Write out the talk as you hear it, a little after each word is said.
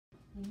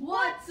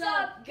What's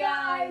up,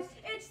 guys?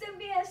 It's the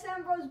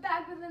BSM Bros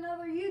back with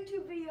another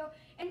YouTube video,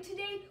 and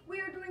today we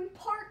are doing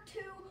part 2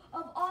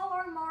 of all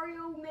our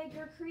Mario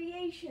Maker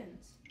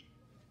creations.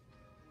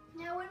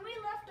 Now, when we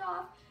left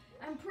off,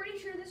 I'm pretty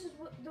sure this is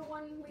the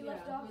one we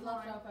left off on. We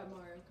left off at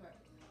Mario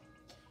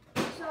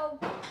Kart. So,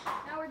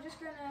 now we're just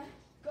gonna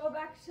go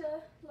back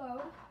to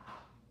load.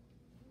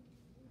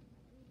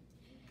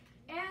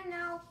 And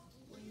now,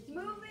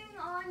 moving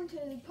on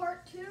to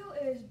part 2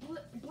 is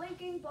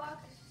Blinking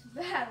Box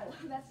Battle.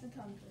 That's the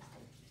tongue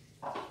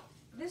twister.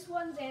 This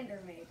one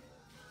Xander made.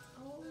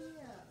 Oh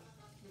yeah.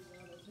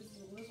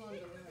 This one's over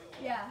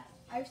here. Yeah,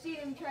 I've seen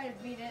him try to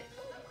beat it.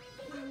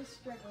 He was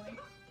struggling.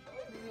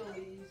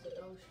 Really easy.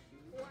 Oh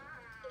shoot.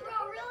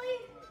 Bro,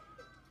 really?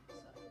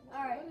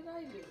 Alright. What did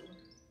I do?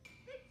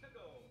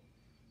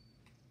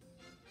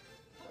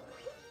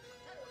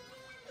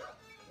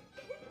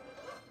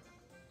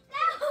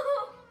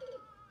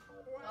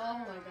 Oh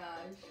my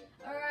gosh.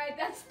 Alright,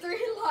 that's 3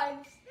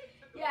 lives.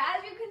 Yeah,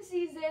 as you can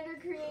see, Xander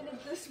created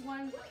this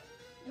one.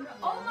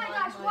 Oh my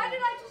gosh, why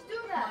did I just do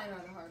that? Mine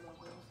are the hard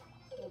levels.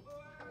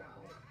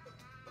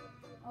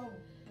 Oh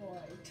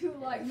boy, 2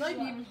 lives. It might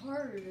be left. even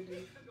harder to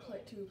do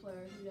 2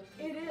 players. You have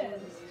to It play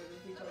is.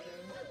 with each other.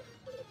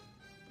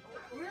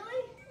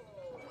 Really?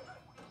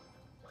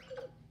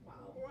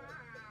 Wow.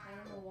 I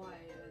don't know why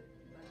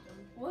that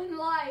jump. 1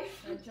 life.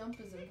 That jump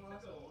is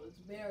impossible. It's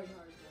very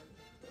hard to jump.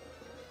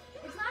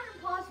 It's not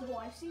impossible,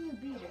 I've seen you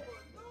beat it.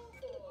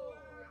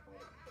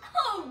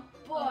 Oh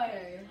boy.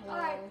 Okay, well.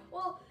 Alright,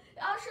 well,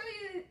 I'll show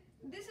you.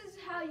 This is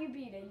how you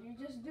beat it. You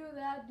just do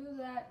that,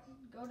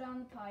 go down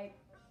the pipe.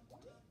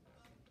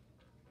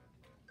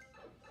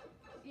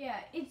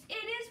 Yeah, it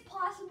is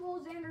possible.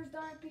 Xander's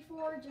done it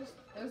before, just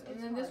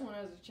And then this one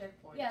has a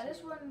checkpoint. yeah, too.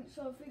 this one,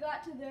 so if we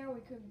got to there,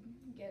 we could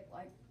get,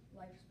 like,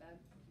 lifespan.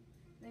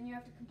 Then you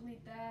have to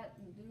complete that,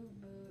 and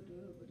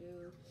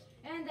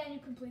and then you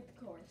complete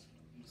the course.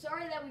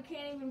 Sorry that we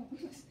can't even,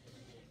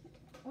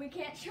 we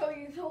can't show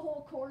you the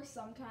whole course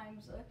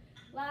sometimes.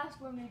 Last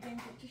one we didn't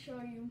get to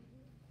show you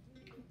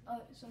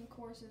some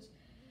courses.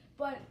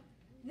 But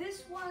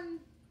this one,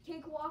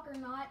 Cakewalk or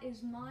Not,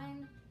 is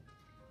mine.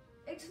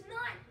 It's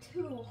not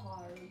too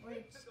hard, but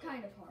it's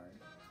kind of hard.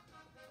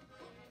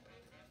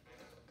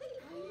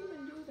 How do you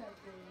even do that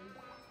thing?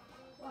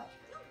 What?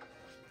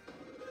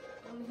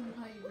 I don't even know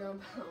how you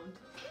ground pound.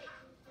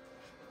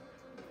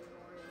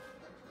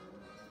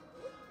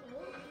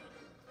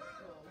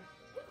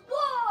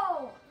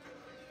 Whoa!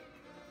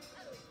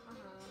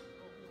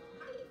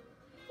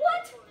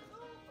 What?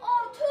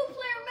 Oh,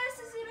 2-player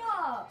messes it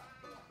up.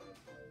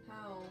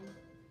 How?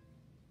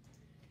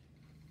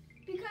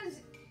 Because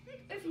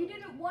if you did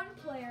it 1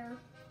 player,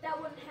 that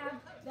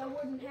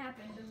wouldn't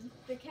happen.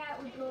 The cat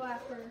would go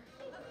after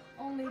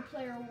only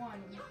player 1.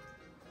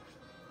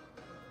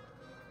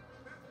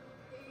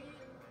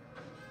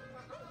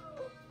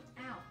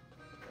 Ow.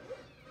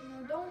 No,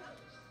 don't.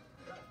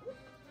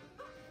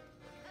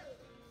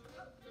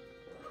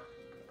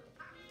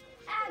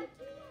 Add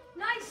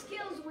nice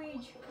skills,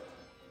 Weege.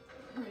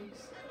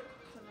 Thanks.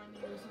 So my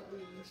name isn't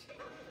Weege.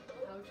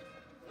 Ouch.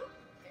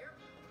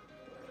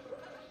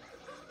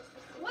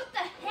 What the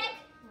heck?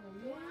 Oh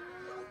yeah.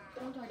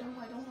 Don't die, don't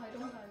die, don't die,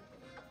 don't die.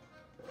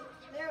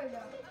 There we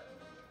go.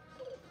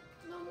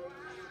 No.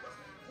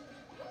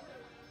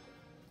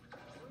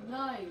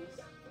 Nice.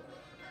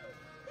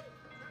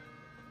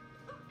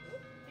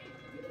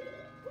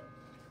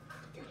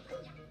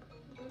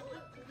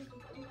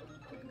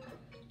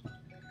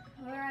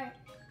 Alright.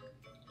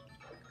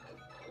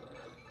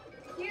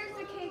 Here's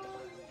the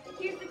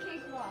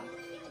cakewalk.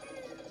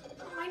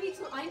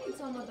 I need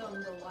some of them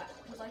though,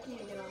 because I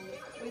can't get on this.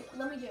 Wait,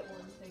 let me get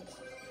one, thanks.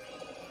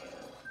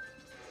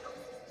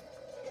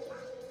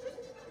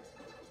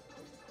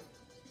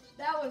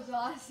 That was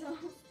awesome.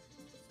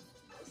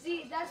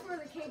 See, that's where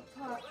the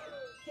cakewalk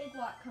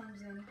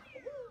comes in.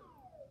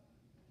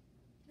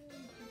 We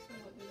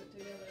somewhat did it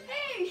together.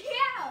 Hey,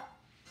 yeah!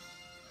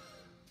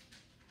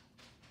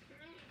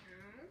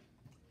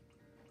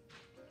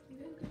 You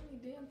didn't do any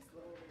dance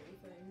though or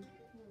anything.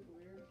 That was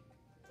weird.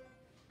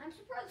 I'm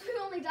surprised we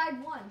only died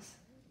once.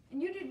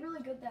 And you did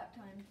really good that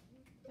time.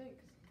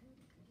 Thanks.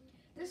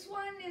 This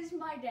one is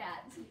my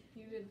dad's.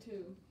 You did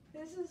too.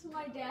 This is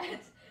my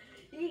dad's.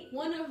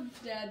 One of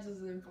Dad's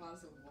is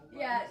impossible. But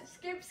Yeah,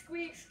 skip,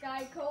 squeak,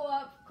 sky,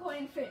 co-op,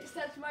 coin face.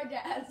 That's my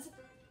dad's.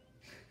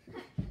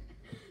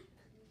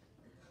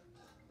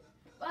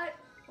 But,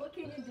 what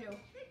can you do?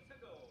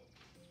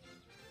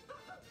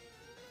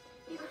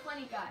 He's a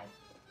funny guy.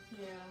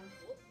 Yeah.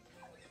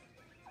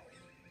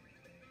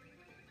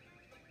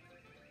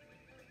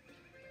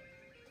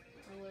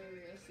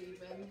 Hilarious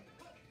even.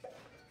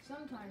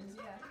 Sometimes,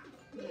 yeah.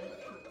 Yeah,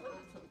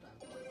 not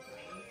sometimes. All the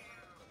time.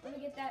 Let me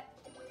get that.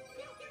 Oh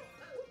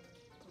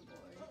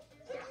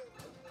boy.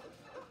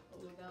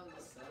 Oh, that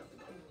was sad.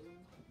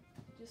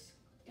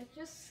 It's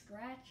just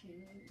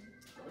scratching.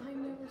 I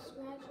never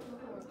scratched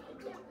before.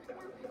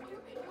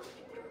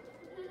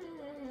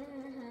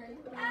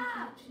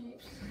 Ah! Cheap.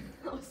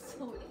 That was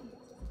so easy.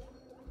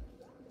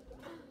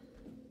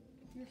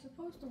 You're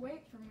supposed to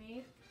wait for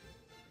me.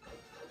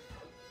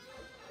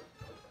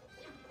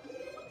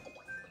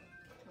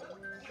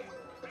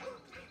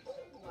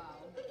 Wow.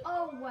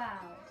 Oh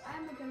wow,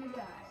 I'm gonna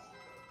die.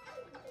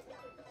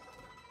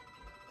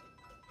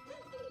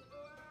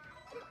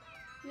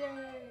 Yay!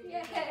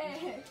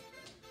 Yay!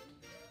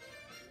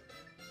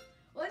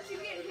 Once you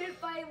get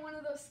hit by one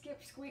of those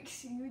skip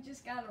squeaks, you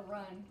just gotta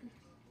run.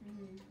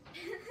 Mm-hmm.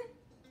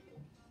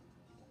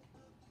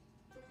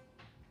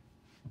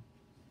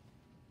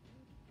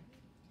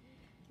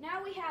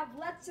 Now we have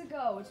Let's A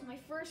Go. It's my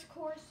first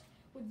course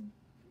with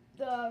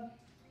the,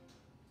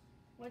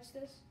 what's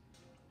this?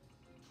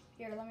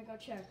 Here, let me go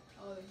check.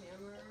 Oh, the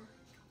hammer.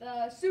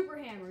 The super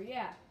hammer,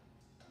 yeah.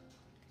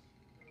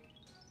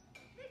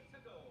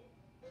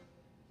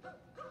 Not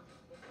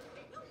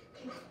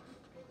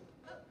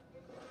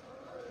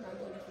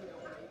good if we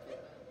don't make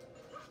it.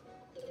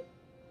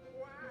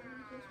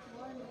 Just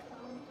one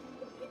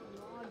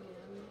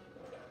login.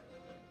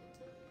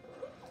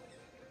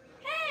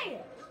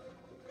 Hey!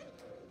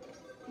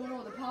 Oh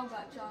no, the pal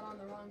got shot on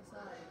the wrong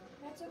side.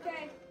 That's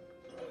okay.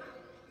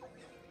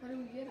 How do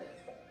we get it?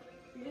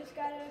 You just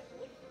gotta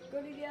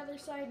go to the other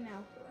side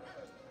now.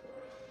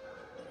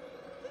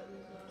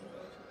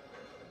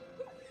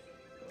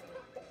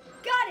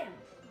 Got him!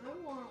 I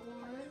want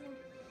one.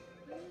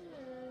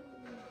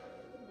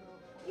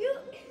 Yeah. You,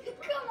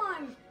 come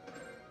on!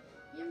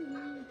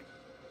 No.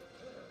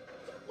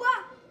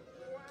 What?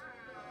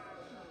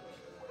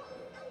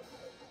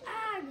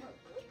 Ag! Wait,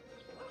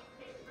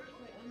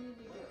 I need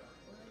to get.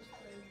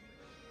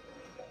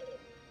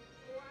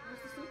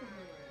 Where's the super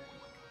hammer at?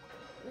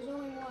 There's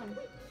only one.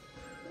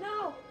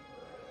 No!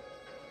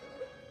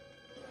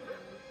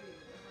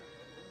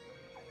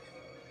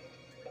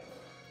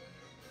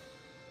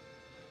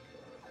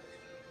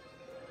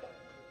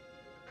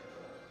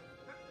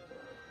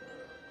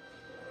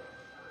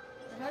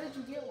 How did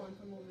you get one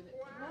from over there?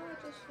 No,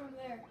 just from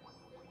there.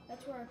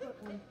 That's where I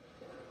put one.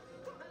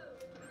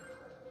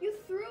 You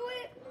threw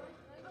it?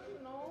 I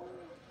don't know.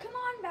 Come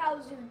on,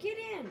 Bowser, get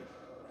in.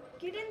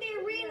 Get in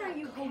the arena,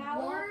 you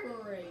coward.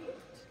 Cooperate.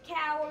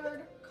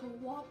 Coward.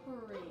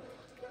 Cooperate.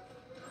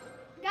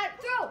 Got it,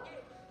 throw!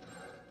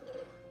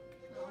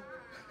 No.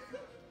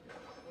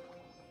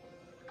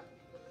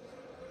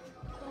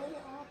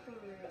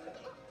 Cooperate.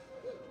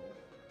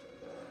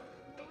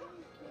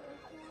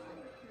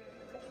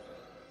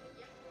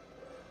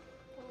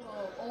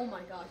 Oh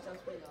my gosh,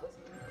 that's pretty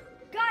awesome.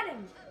 Got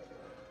him!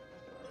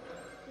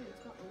 Dude,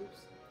 it's got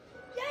oops.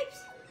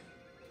 Yikes!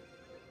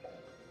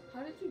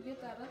 How did you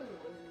get that other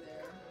one in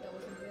there that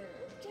wasn't there?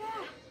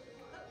 Yeah.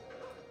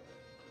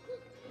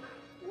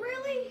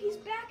 Really? He's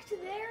back to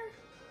there?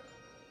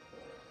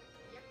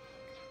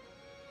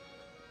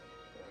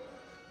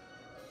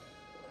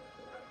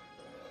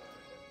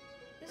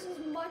 This is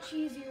much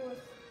easier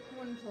with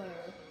one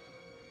player.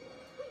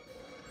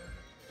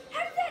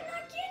 How did that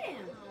not get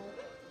him?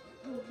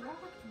 You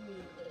blocked me.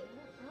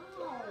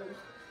 Ow.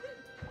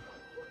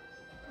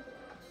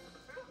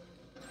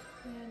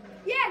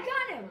 Yeah,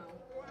 got him!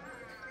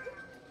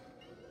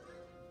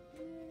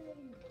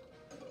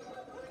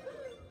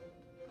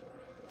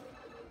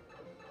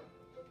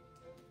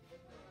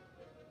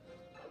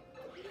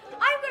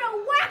 I'm gonna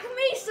whack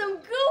me some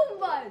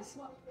Goombas!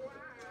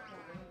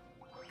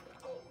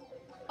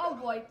 Oh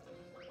boy.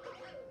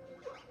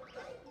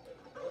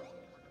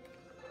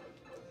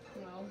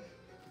 Well,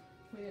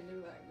 we didn't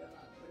do that good.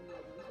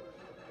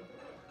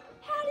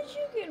 How did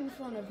you get in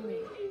front of me?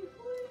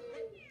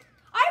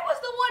 I was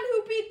the one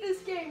who beat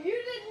this game. You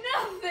did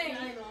nothing.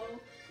 I know.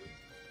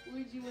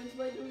 Luigi wins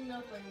by doing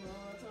nothing,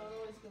 though. That's how it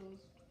always goes.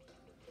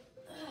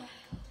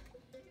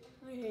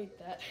 I hate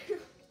that.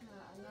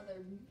 Another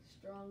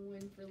strong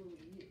win for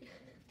Luigi.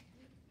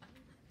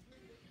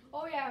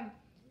 Oh yeah,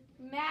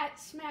 Matt,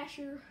 smash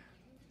your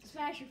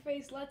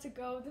face. Let's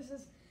go. This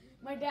is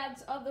my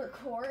dad's other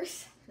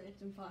course.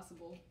 It's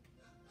impossible.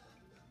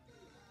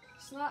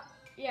 It's not.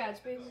 Yeah, it's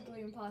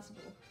basically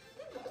impossible.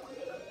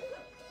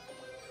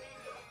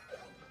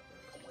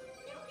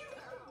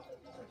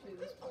 Actually,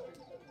 this part.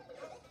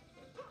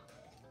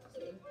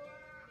 See?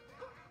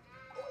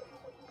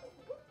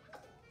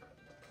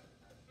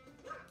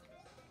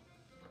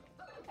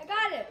 I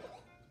got it.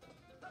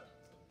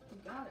 You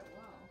got it,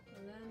 wow.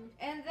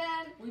 And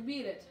then We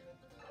beat it.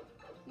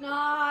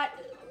 not.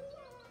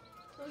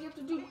 So you have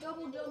to do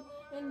double jump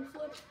and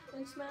flip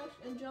and smash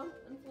and jump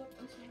and flip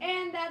and smash.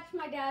 And that's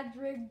my dad's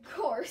rigged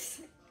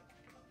course.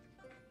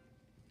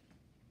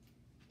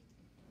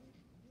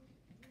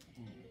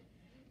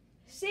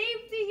 Save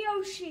the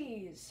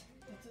Yoshis.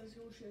 It says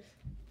Yoshi.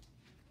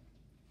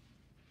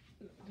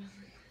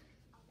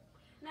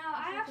 Now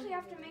I actually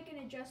have to make an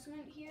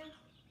adjustment here.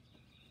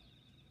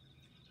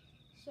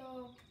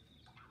 So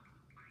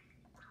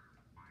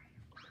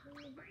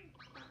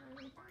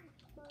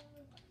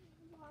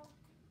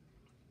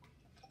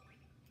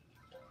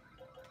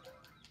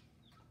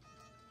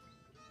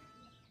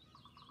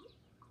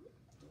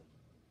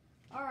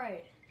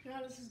alright,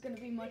 now this is gonna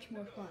be much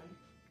more fun.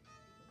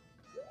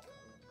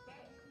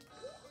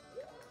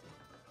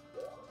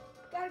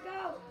 Gotta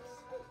go!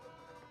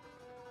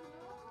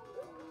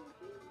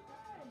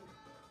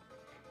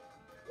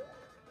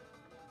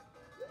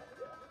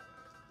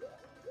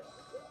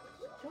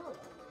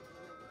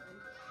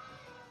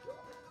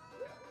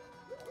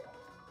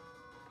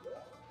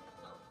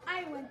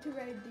 to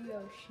ride the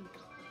Yoshi.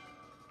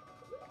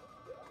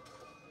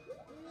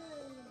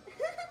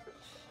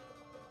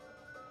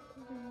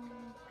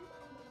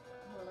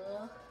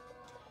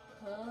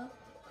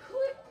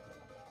 Quit.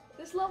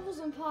 This level's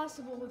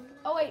impossible with.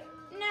 Oh wait,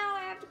 now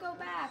I have to go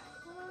back.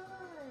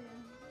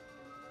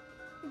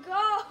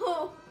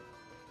 Go!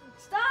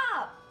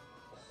 Stop!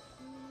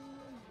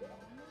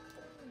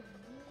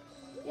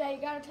 Yeah,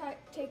 you gotta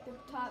take the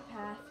top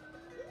path.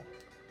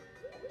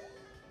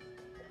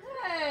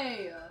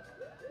 Hey!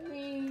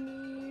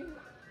 Weenie.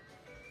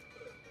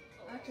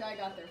 Actually, I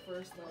got there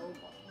first though,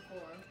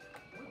 before.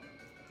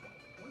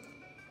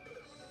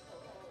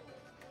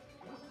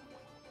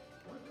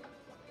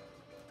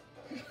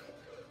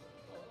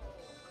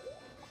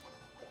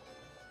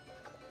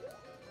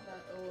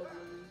 That old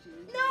Luigi.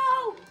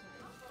 No!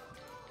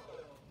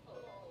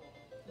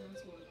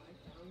 That's one life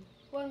down.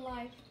 One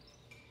life.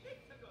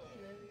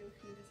 Can I be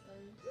okay this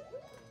time?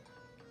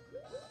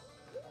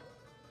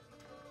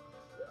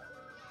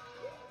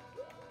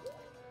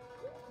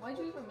 Why'd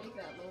you even make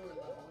that lower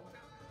level?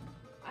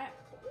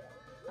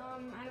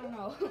 I don't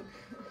know.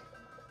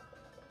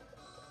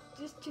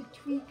 Just to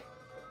tweak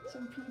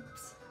some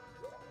peeps.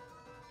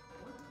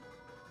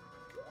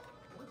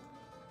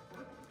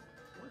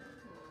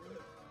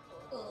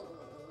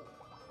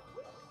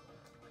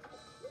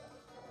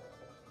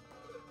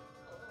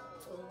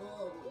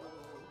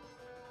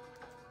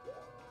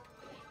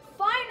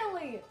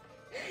 Finally!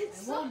 I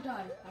won't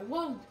die. I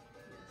won't.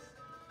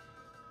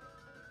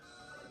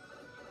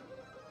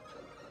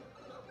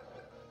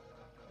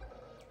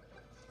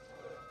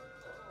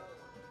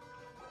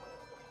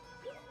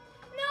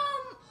 No!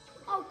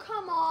 Oh,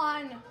 come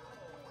on! I'm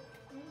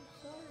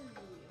sorry.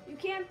 You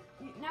can't.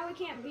 Now we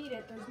can't beat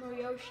it. There's no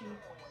Yoshi.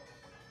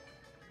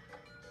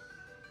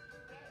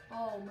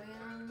 Oh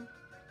man.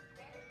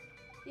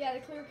 Yeah,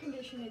 the clear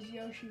condition is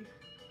Yoshi.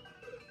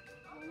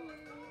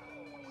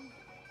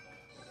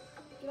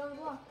 Get on the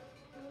block.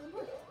 Get on the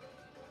block.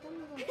 Get on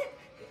the block.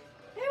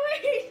 Hey,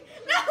 wait!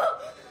 No!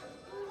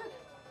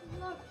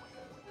 Look.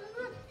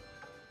 Look.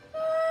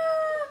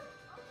 Ah!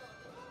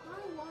 I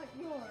want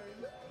yours.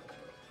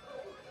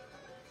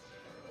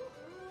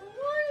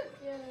 What?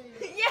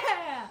 Yay.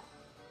 Yeah!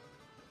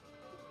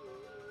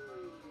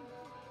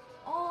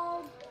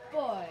 Oh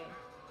boy.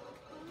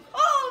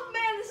 Oh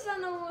man, the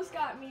sun almost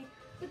got me.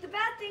 But the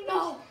bad thing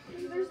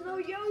is, there's no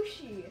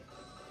Yoshi.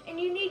 And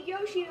you need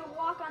Yoshi to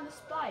walk on the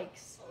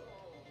spikes.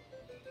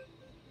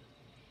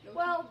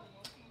 Well,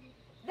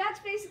 that's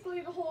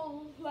basically the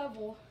whole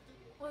level.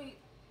 Wait,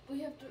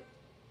 we have to.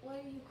 Why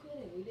are you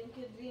quitting? We didn't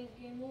get the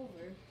game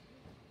over.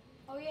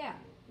 Oh yeah,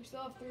 we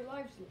still have 3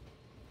 lives.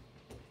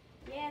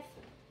 Yes,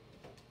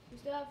 we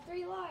still have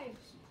 3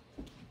 lives.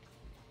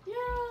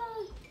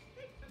 Yeah.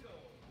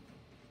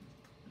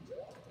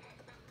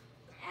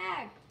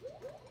 Ag.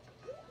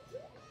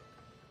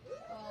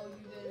 Oh,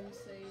 you didn't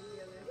save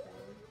the other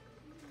thing.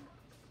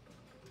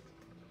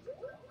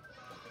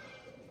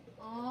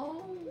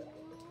 Oh.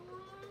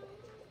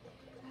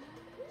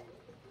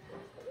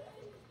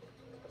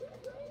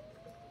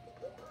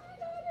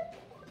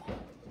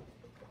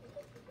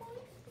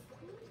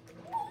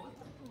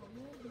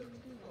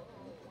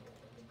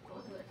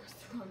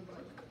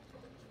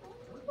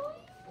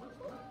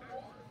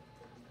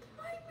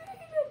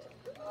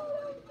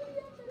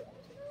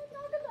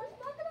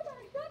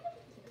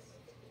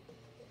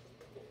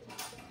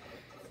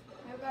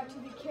 I've got to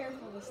be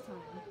careful this time.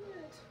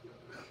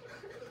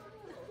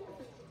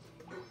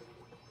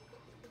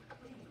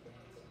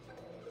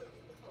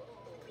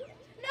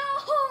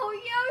 No,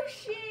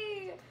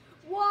 Yoshi!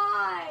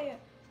 Why?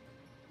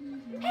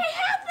 Hey,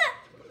 have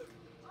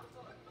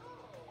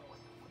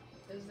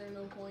the. Is there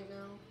no point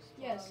now?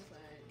 Yes.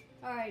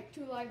 All right,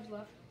 2 lives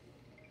left.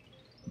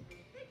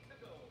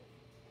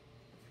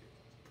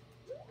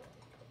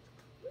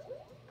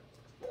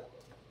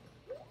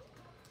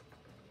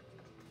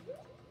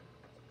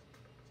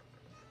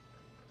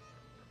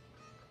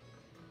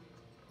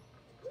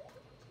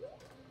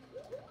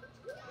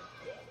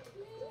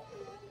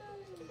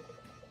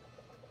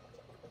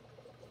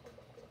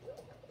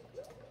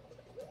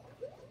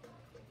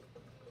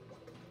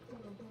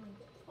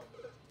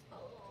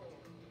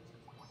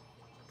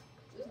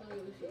 There's no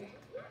Yoshi.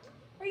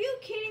 Are you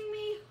kidding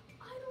me?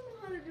 I don't know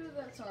how to do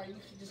that. Sorry,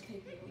 you should just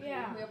take me. Okay?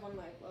 Yeah. We have 1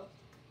 life left.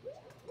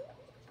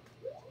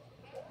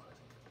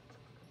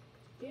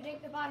 You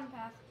take the bottom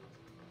path.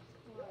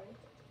 Why?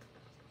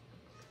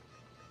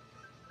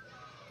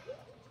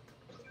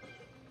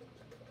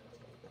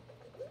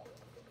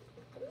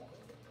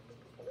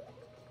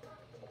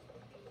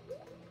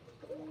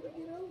 I want to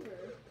get over.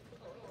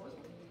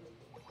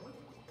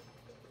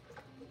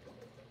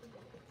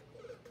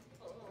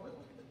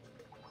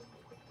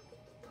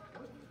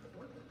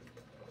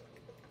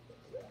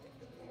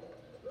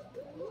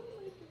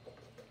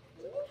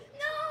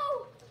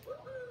 No!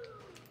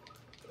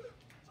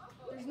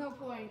 There's no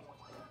point.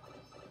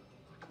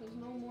 There's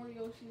no more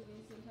Yoshis in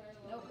this entire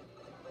level.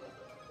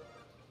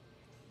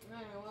 Nope.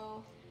 Alright,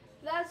 well.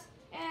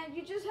 And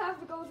you just have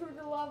to go through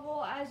the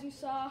level as you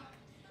saw.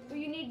 But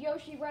you need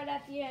Yoshi right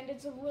at the end.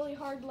 It's a really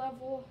hard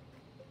level.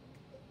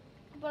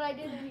 But I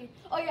didn't need.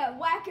 Oh yeah,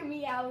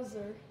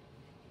 Whack-A-Meowser.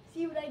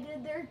 See what I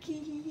did there?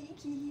 Kee-hee-hee,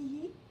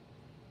 kee-hee-hee.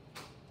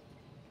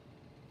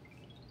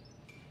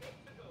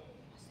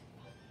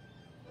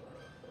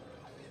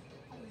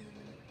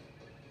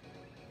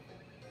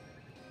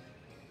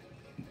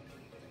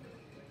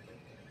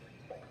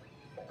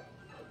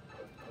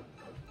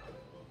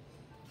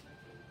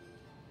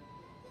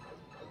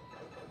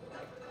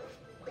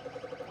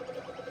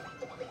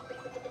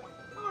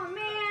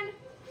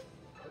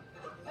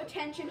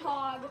 Attention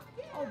hog.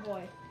 Oh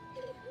boy.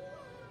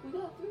 We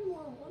got 3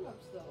 more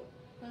 1-ups though.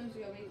 Sometimes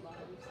we have 8 lives.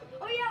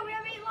 Oh yeah, we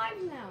have 8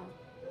 lives now.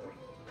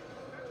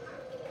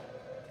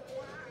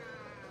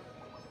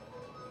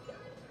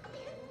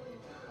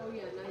 Oh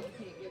yeah, now you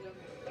can't get them.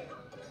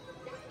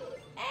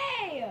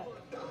 Hey!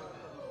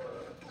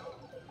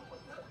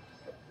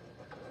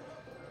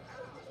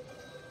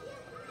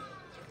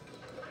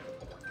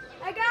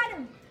 I got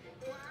him.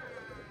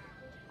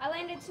 I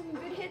landed some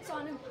good hits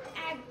on him.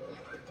 Ag.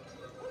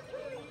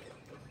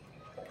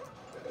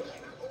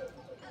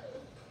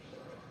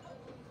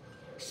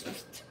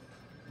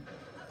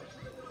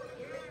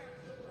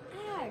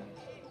 Ag.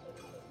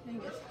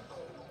 Dang it.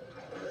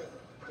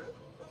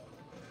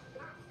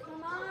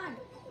 Come on.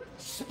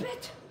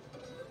 Spit.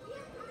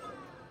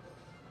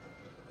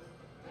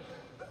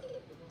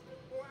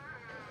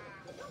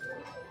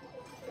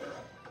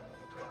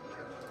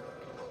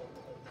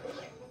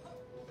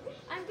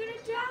 I'm gonna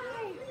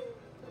die.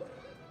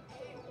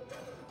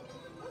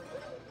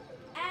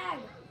 Ag.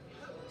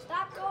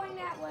 Stop going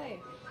that way.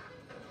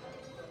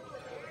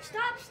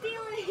 Stop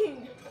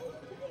stealing.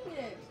 Dang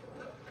it.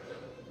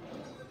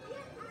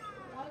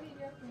 Why did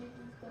you have to make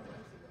me so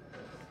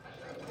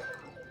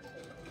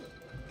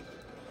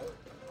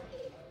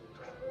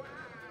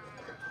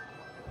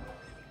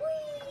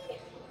Whee!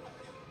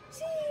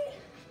 See?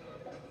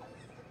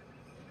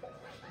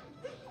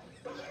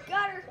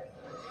 Got her.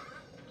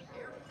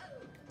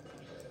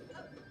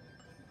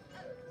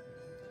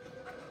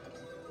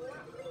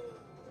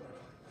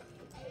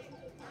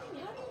 How do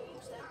you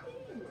use that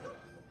thing?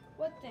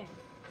 What thing?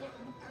 The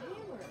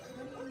hammer.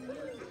 How do you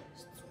use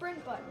it?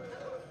 Sprint button.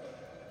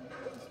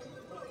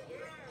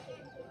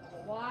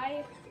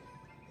 Why?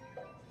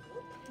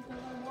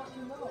 Because I want to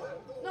know.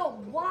 No,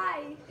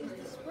 why is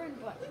the sprint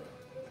button?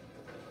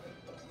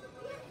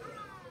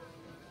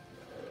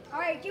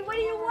 Alright, what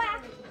do you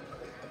whack?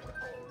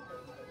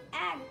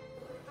 Ag.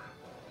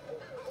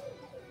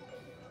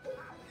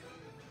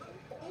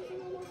 Why is there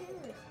no more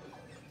hammers?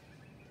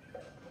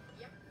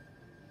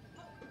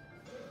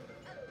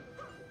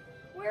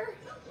 Where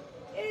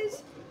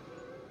is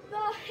the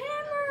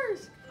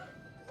hammers?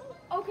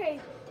 Okay,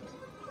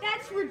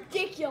 that's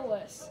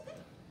ridiculous.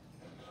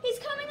 He's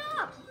coming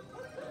up.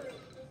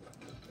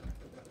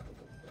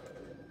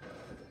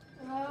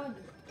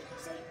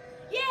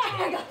 Yeah.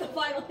 I got the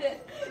final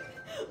hit.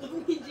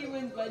 Luigi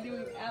wins by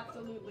doing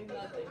absolutely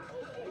nothing.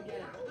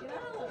 Again. Get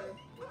out of there.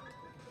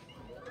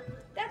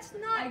 That's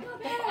not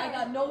fair. I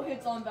got no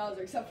hits on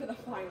Bowser except for the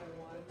final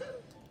one.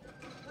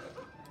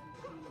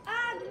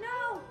 Ah,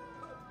 no.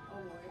 Oh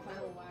boy, if I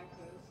don't whack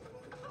this.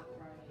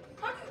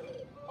 Right.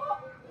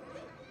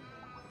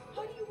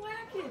 How do you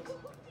whack it?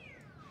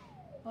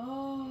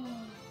 Oh.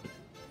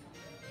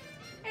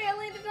 Hey, I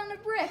landed on a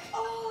brick.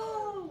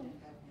 Oh!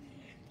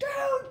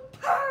 Dude,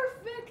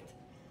 perfect.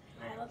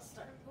 Alright, let's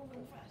start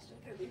moving faster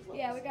through these levels.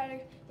 Yeah, we gotta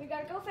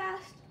go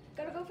fast.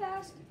 Gotta go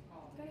fast.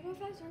 Gotta go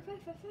faster.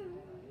 Fast.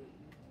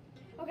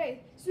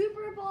 Okay,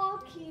 Super Ball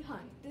Key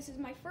Hunt. This is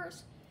my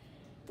first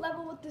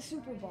level with the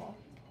Super Ball.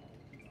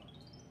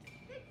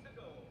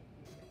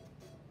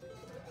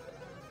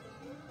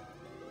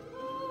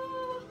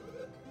 Ah.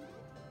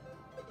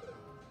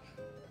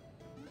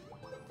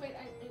 Wait,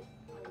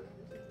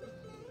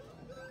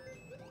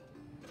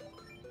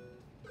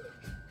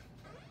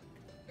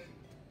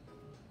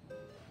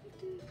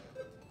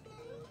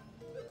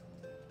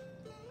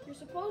 You're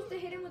supposed to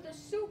hit him with a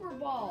Super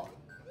Ball.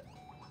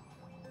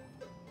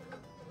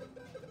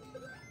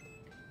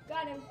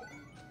 Got him.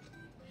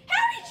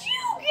 How did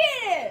you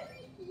get it?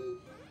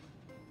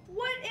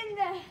 What in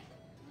the...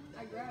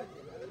 I grabbed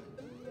it.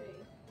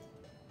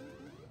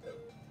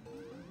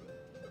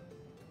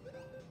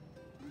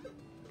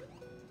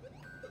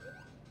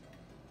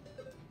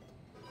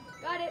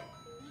 Got it.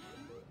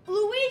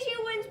 Luigi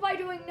wins by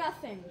doing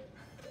nothing.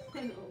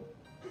 I know.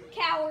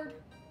 Coward.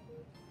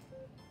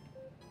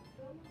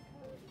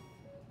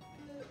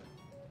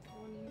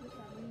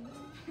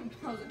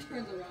 Bowser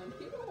turns around.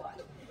 You know what?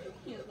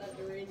 He has that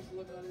deranged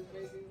look on his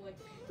face. He's like,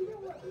 you know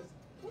what?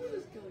 Let me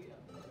just kill you.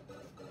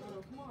 Oh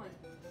no, come on.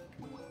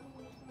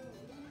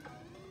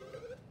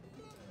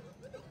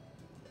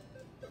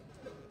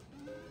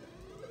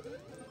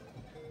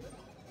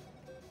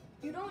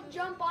 You don't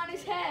jump on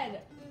his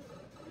head.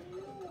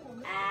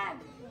 Ah!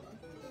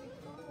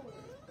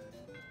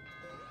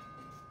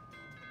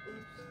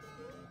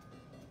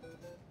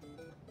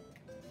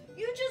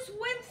 You just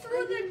went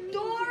through the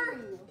door.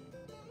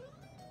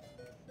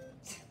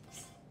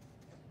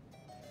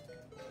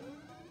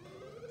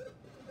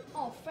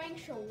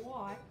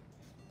 what.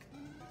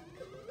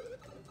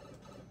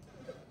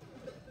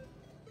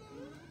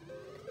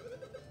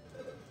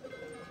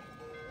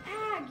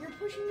 Ag, you're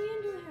pushing me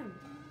into him.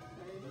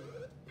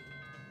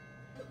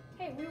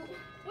 Hey,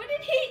 what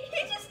did he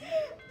just,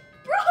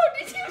 bro,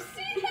 did you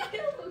see that?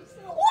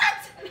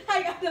 What?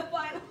 I got the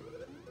final.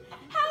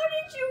 How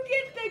did you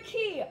get the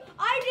key?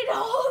 I did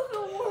all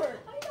the work.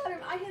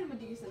 I hit him a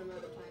decent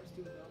amount of times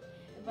too, though.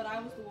 But I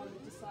was the one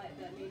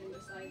that made him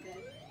decide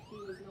that he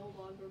was no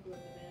longer going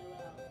to bail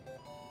out.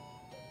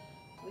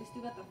 At least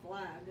you got the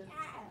flag.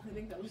 I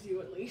think that was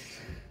you, at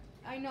least.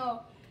 I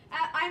know.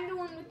 I'm the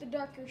one with the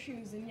darker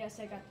shoes, and yes,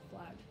 I got the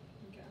flag.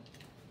 Okay.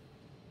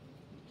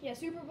 Yeah,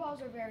 Super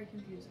Balls are very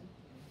confusing.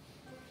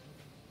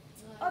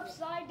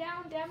 Upside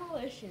down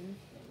demolition.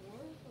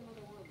 Where's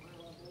another one of my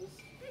levels?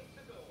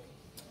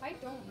 I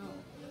don't know.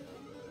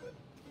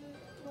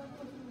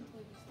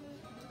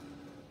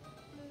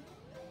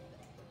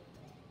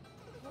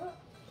 What?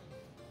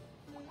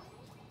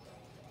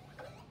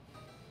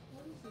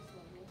 What is this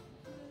level?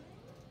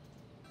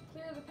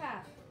 Clear the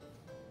path.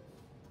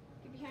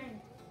 Get behind.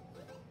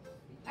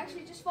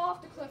 Actually, just fall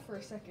off the cliff for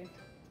a second.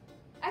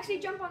 Actually,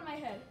 jump on my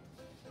head.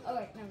 Oh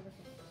wait, no,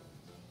 okay.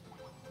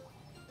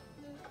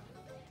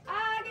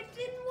 Ah, it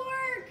didn't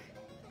work!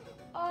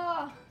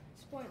 Oh,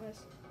 it's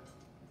pointless.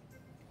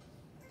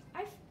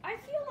 I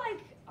feel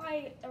like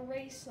I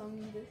erased some.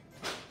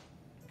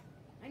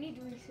 I need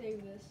to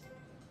resave this.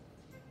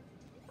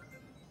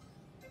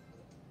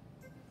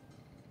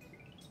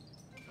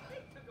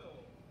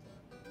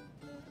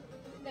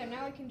 There,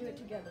 now we can do it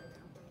together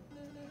now.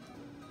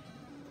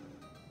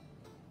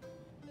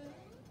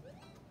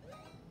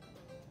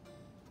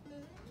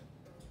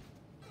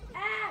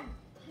 Ag!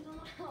 I don't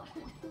know how to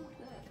do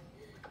that.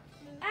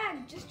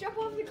 Ag, just jump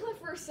off the cliff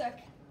for a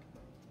sec.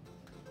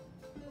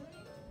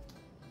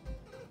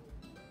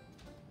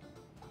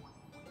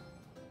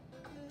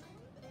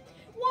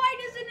 Why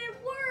doesn't it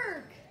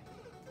work?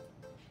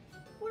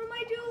 What am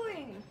I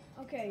doing?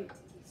 Okay,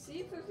 See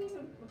if there's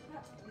even a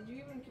path. Did you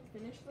even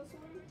finish this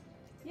one?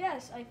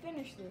 yes, I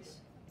finished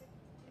this.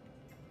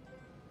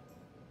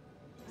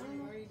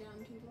 I'm already down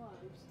 2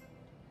 lives.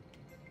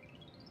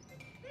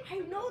 I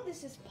know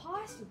this is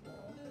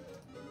possible.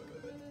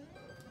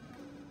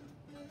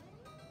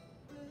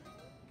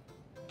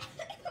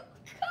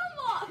 Come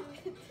on!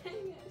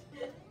 Dang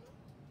it.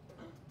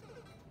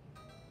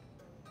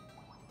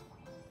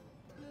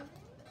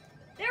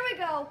 There we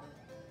go.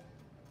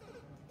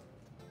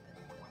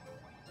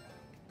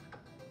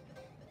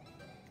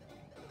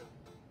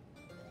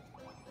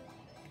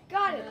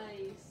 Got it.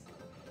 Nice.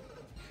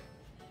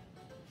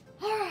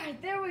 All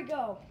right, there we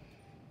go.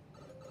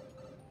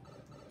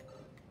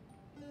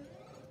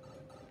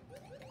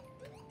 That's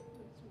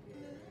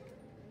weird.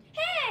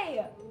 Hey!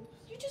 Oops.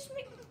 You just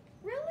make...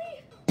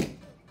 Really? Sorry.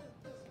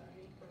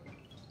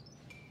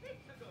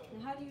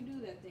 Now how do you do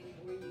that thing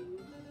where you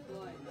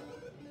glide?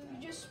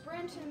 You just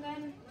sprint and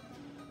then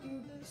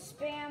you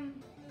spam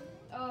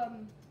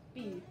B.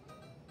 There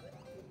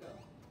you go.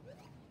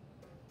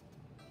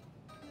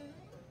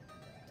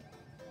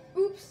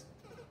 Oops.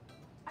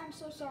 I'm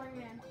so sorry,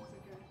 man. It's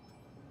okay.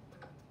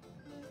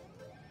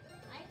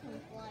 I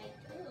can fly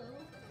too.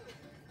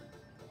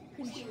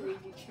 Considering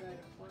you try to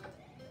fly.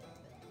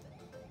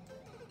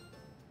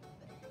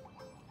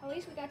 At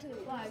least we got to the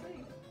flag. Safe. I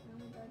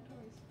only died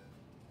twice.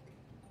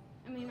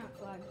 I mean, not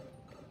flag.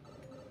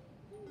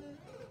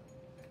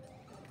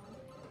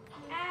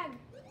 Ag!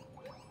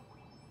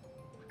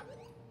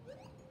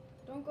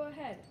 Don't go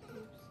ahead.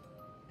 Oops.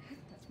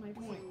 That's my This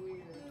point. is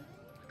weird.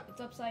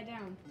 It's upside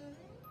down.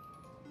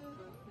 Oh,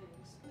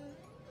 thanks.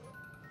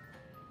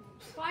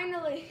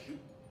 Finally!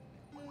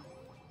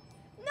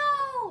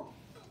 No!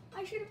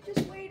 I should have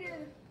just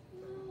waited.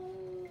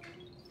 No.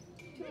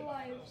 2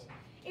 lives.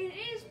 It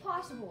is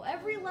possible.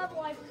 Every level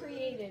I've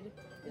created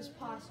is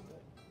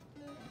possible.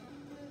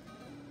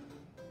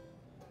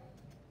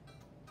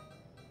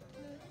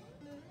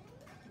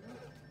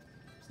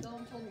 Still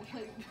haven't told me how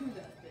to do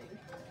that thing.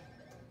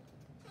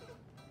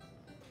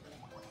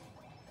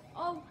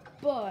 Oh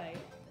boy.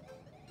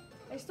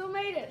 I still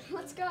made it.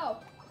 Let's go.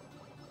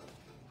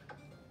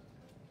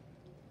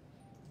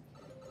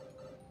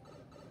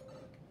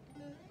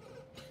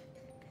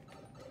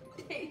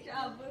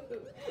 Deja vu.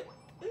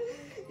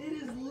 It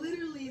is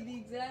literally the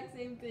exact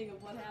same thing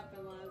of what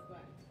happened last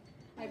time.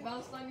 I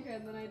bounced on your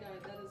head and then I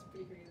died. That is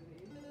pretty crazy.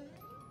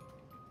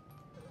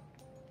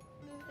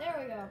 There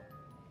we go.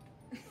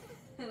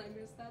 And I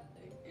missed that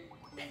thing.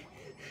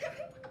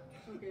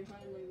 Okay,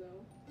 finally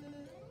though.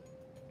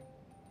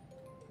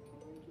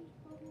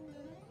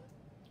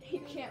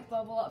 You can't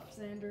bubble up,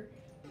 Xander.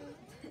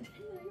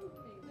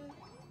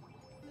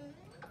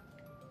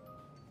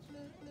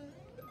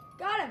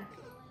 Got him!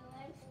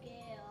 I'm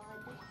scared.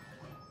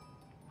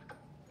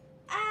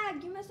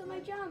 Ag, you messed up my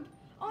jump.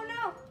 Oh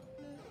no!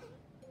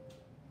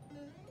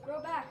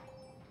 Grow back.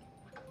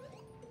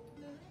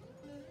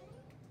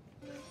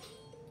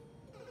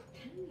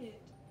 Dang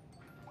it.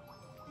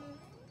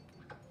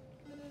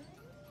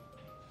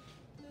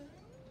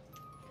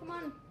 Come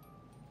on.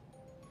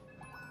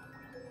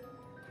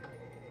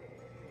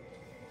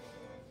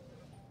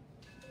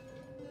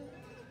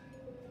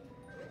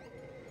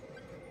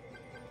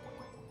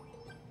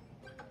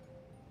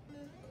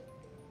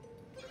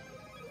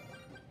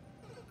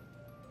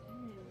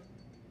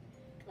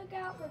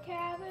 Look out for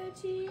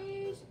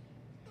cavities.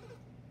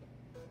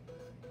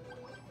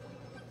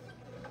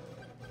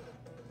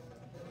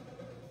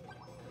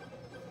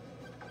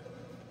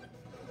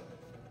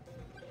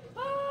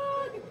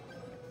 Hug!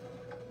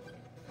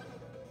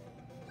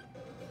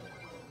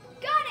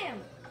 Got him!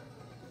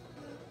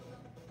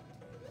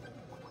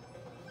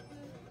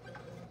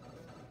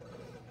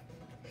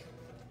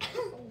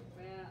 So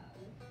bad.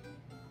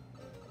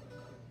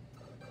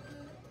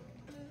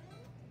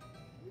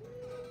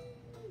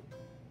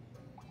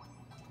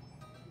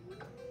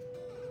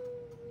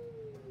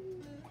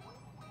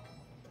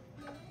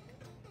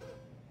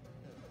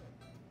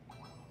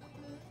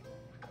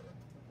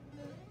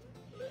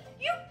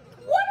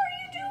 What are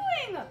you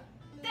doing?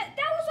 That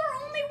was our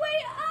only way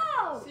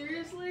out.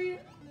 Seriously?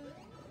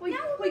 Wait, Now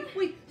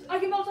wait. I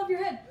can bounce off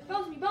your head.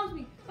 Bounce me.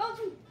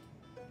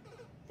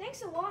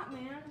 Thanks a lot,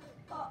 man.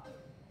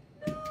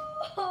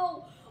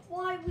 No!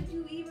 Why would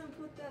you even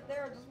put that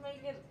there? Just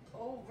make it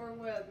over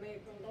with.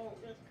 Make them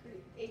don't just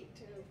create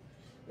two.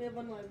 We have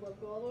one line left.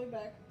 Go all the way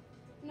back.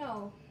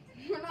 No,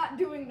 we're not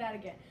doing that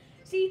again.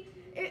 See,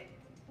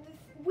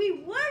 we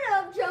would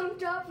have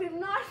jumped up if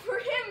not for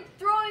him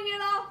throwing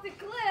it off the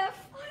cliff.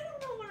 I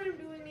don't know what I'm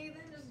doing,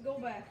 Nathan. Just go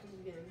back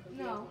again. 'Cause we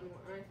No. have one more.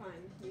 Alright,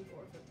 fine. We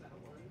forfeit that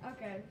one.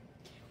 Okay.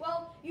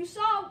 Well, we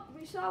saw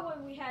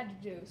what we had to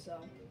do,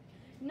 so.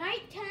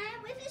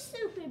 Nighttime with a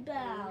super We're bowl.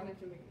 gonna have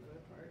to make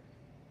another part.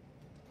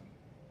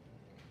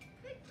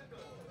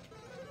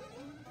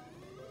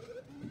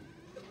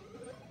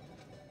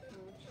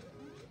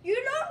 You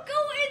don't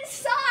go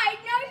inside.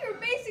 Now you're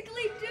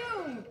basically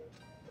doomed.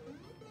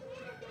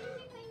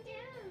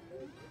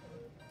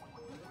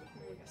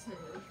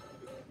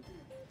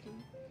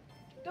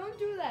 Don't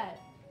do that.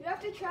 You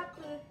have to trap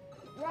the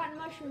rotten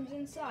mushrooms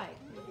inside.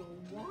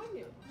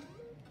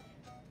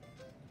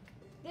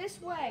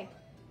 This way.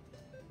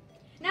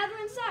 Now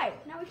they're inside.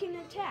 Now we can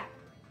attack.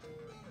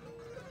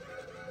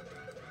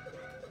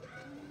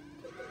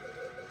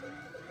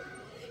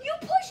 You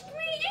pushed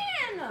me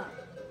in!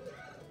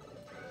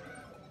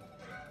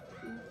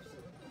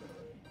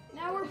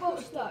 Now we're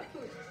both stuck.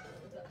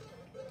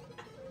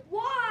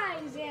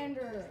 Why,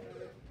 Xander?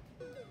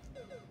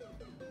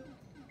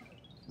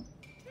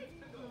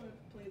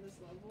 Play this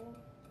level.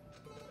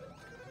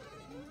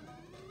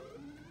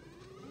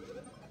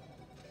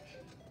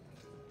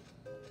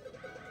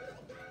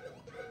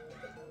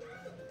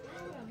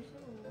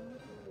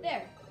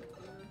 There.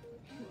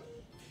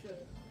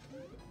 Shit.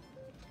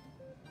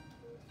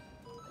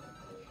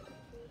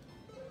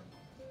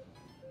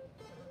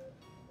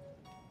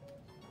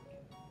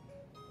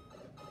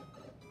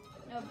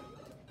 Now,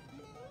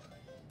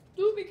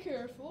 do be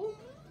careful.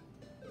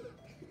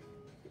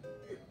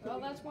 Well,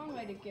 that's one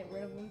way to get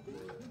rid of them. Be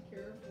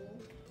careful.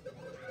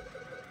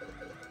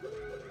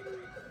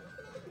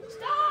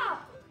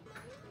 Stop!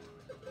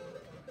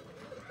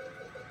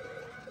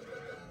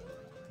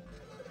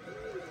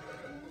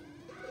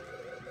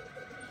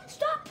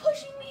 Stop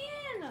pushing me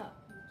in!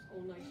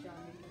 Oh, nice job,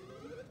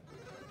 Nathan.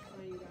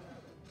 Now you got it.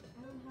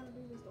 I don't know how to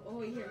do this though. Oh,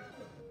 wait, here.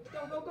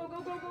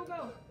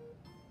 Go.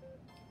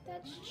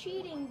 That's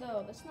cheating,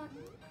 though. That's not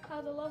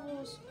how the level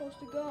is supposed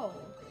to go.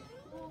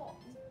 Well,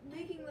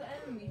 making the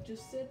enemy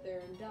just sit there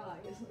and die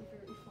isn't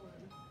very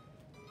fun.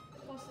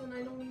 Plus, then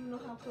I don't even know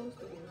how close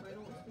to be if I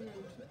don't stand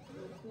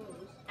real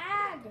close.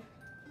 Ag!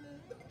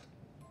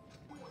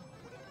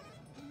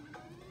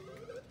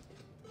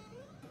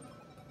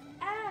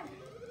 Ag!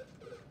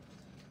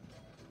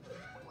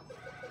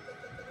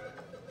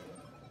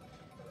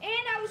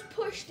 And I was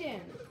pushed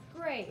in.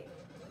 Great.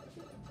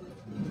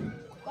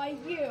 By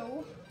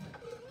you.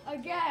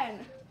 Again.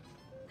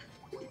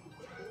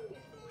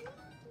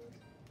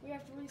 We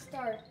have to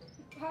restart.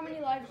 How many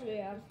lives do we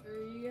have?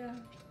 3.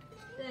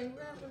 Dang, we're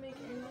gonna have to make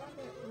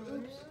another.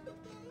 Oops.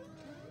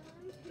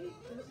 I hate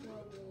this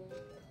level.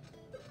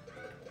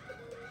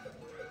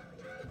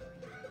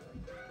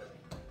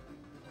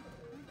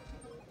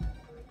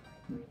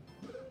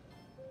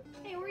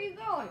 Hey, where are you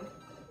going?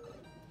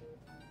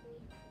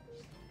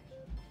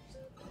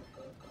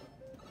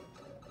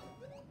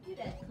 You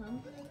that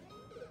come?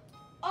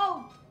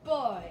 Oh, boy.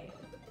 I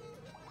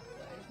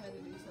just had to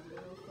do something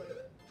real quick.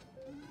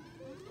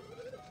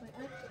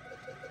 Wait,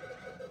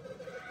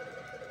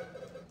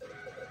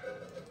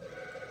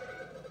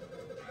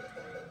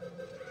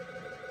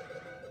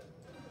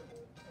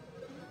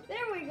 There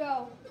we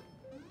go.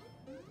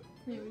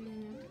 yeah, we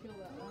didn't have to kill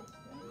that last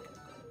guy.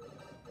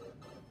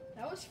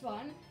 That was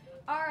fun.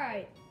 All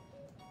right.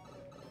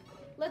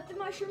 Let the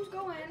mushrooms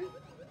go in.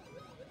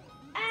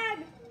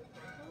 Ag!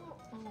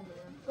 Oh man.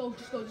 Go,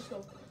 just go.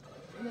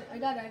 And then, I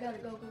got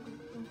it. Go.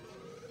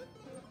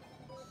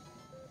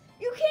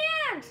 You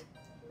can't!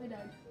 I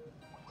died.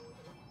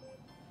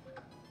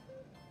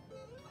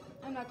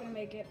 I'm not gonna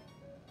make it.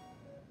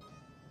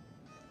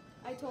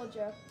 I told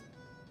you.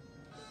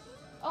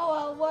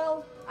 Oh,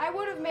 well, I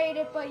would have made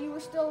it, but you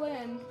were still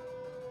in.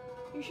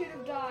 You should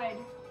have died.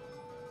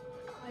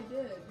 I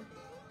did.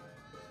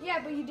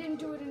 Yeah, but you didn't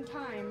do it in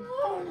time.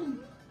 Oh,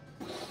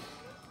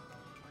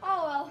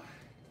 well.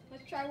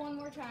 Let's try one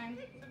more time.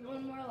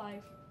 One more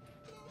life.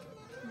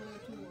 Only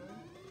two more.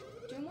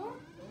 2 more?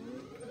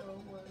 No,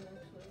 one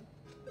actually.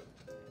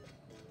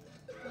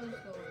 Let's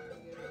go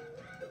and get it.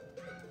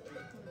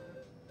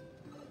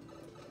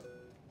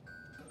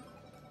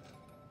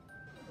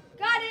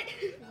 Got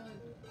it!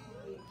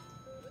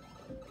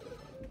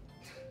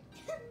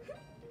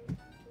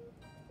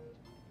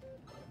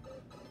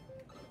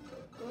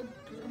 Good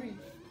grief.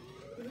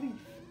 Grief.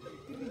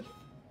 Grief.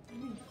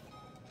 Grief.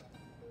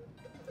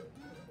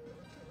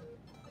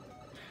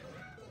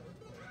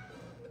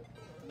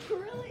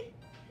 Really?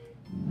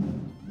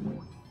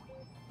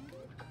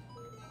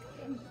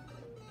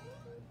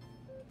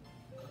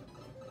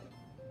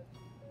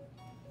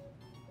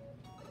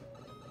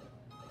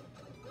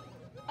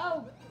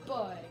 Oh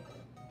boy.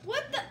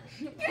 What the?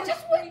 You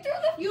just went through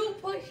the. You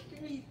pushed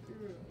me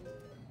through.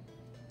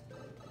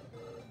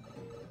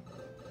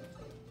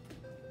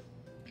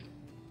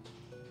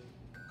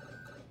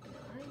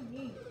 I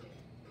need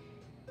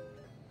it.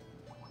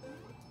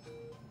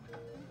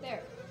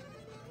 There.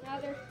 Now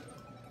there.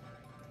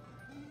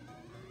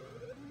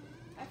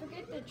 I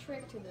forget the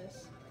trick to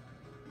this.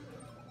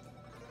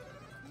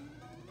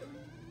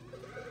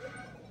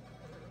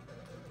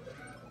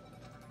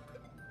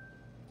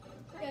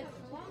 Good.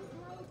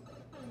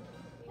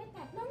 Hit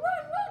that. No,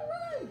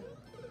 run!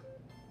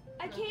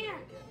 I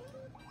can't.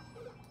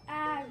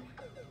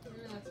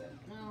 That's it.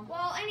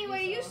 Well,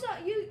 anyway, You saw.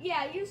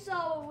 you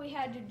saw what we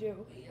had to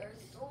do. We are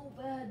so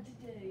bad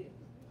today.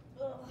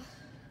 Ugh.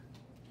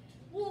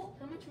 Well,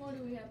 How much more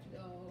do we have to go?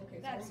 Oh, okay,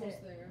 so That's we're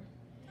almost it. there.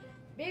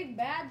 big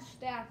bad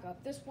stack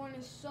up. This one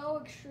is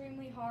so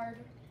extremely hard.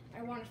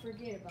 I want to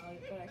forget about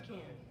it, but I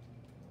can't.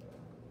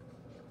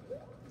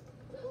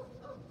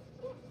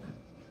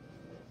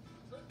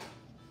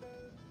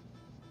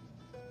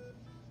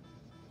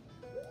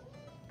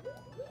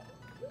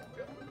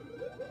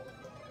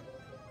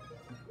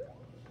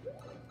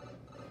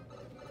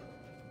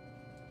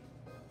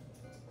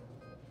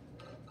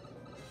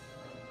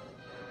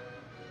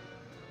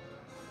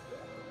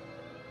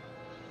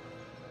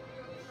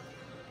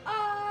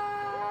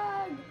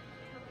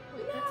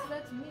 Wait, No!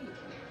 that's me.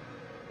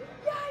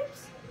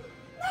 Yipes!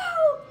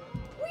 No!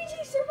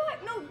 Ouija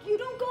survived! No, you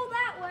don't go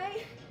that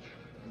way!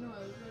 No, I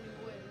was running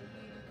away and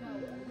being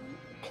a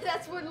coward.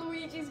 That's what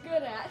Luigi's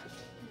good at.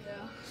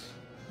 Yeah.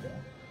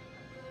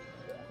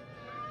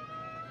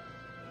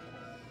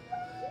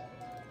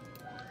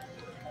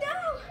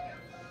 No!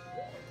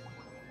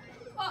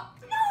 No!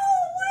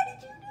 Why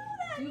did you do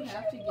that? Do you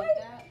have to should've get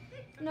waited.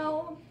 that?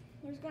 No,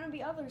 there's gonna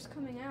be others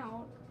coming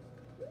out.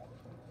 Oh.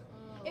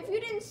 If you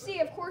didn't see,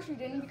 of course you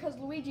didn't, because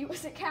Luigi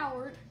was a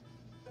coward.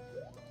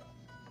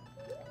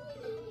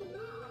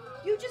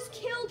 You just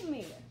killed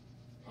me.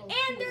 Oh, And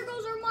shoot. there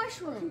goes our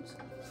mushrooms.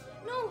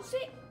 No,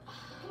 see,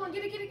 Come on,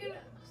 get it. Sorry.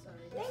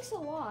 thanks a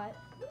lot.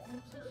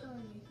 I'm so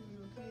sorry, Nathan,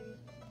 okay?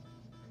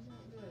 I'm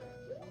not good at it.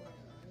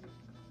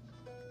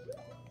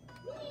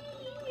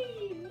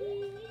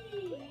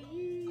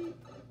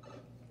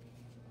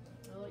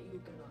 I'll let you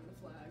get on the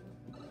flag.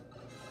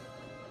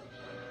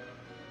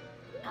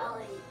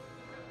 Ollie.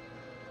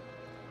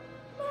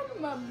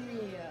 Mamma mia.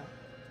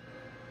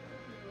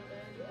 Look, I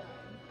already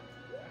died.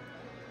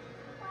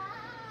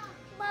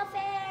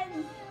 Muffin.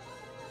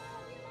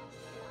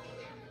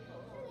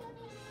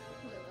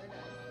 Look, I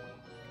died.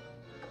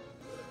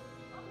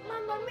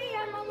 Mamma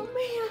mia, mamma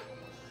mia.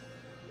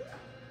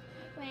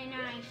 When I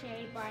say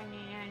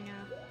banana.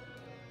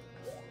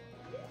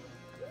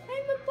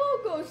 I'm a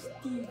pogo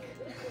stick.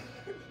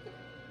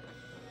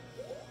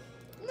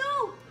 No!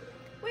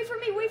 Wait for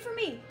me, wait for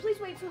me. Please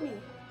wait for me.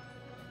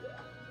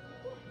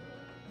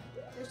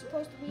 There's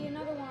supposed to be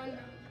another one.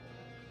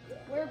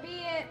 Where be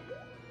it?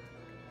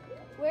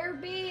 Where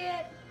be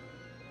it?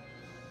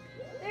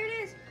 There it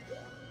is.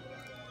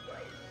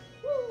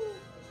 Woo.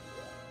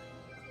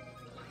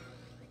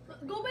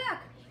 Go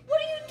back! What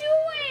are you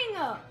doing?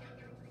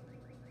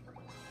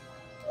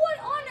 What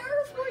on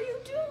earth were you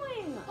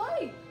doing?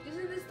 Pipe!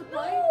 Isn't this the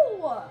pipe?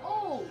 No!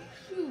 Oh,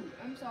 shoot.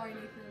 I'm sorry,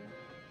 Nathan.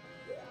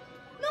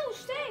 No,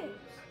 stay.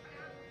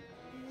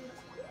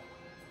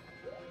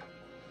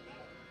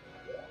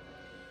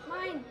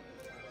 Mine.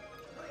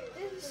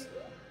 This.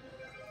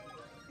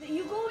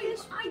 You go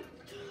this.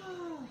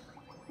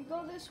 You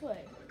go this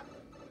way.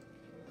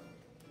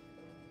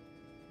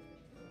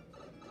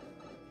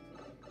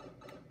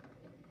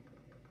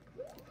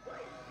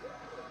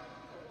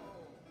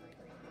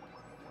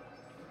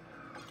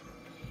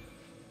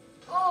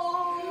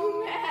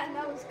 Oh man,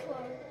 that was close.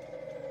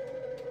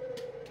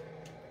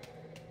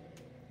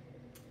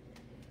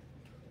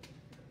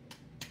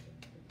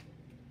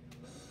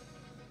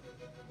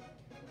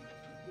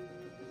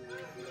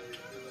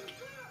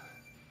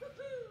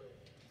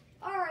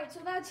 Alright, so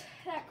that's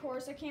that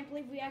course. I can't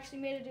believe we actually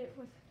made it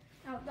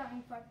without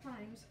dying 5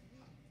 times.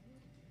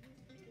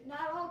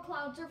 Not all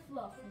clouds are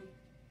fluffy.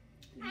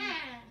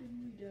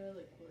 Didn't we die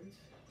like once?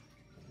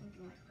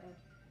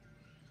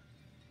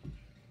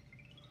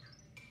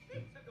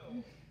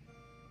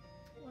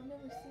 Well, I've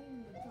never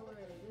seen the pillar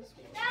this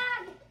way.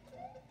 Dad!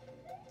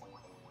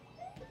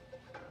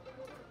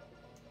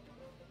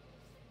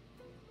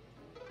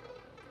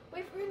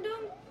 Wait for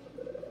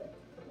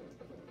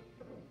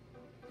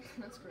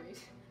That's great.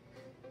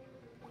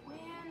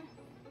 Man.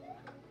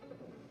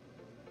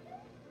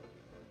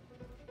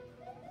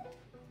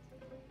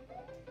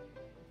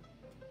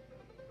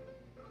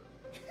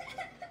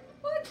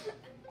 What?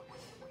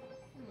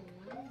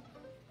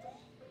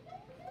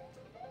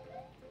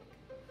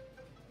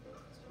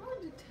 It's hard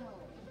to tell.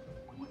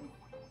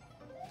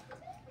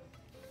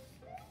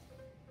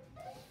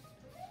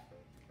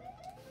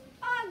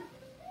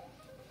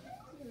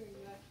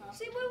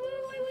 See,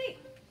 wait.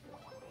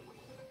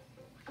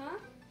 Huh?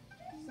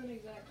 It's an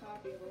exact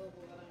copy of a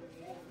level that I'm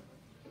reading.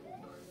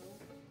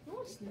 No,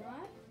 it's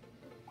not.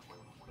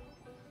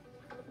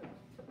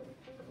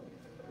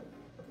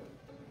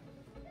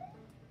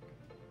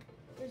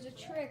 There's a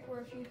trick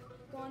where if you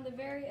go on the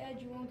very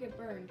edge, you won't get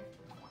burned.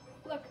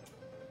 Look.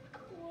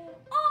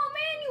 Oh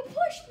man, you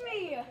pushed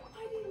me! I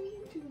didn't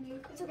mean to.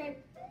 It's okay.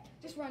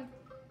 Just run.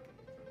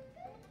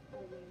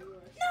 Oh man, you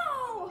are.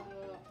 No!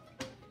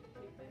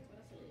 Take back what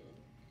I said.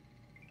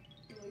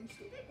 No, you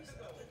still got this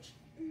knowledge.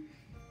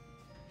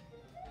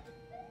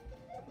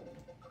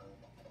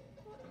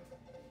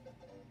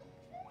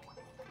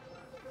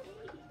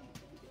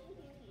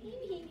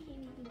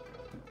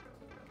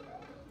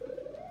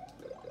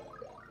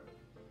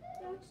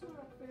 That's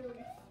not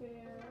very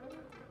fair.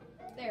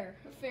 There,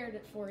 I faired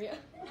it for you.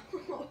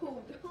 Oh,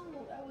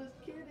 no, I was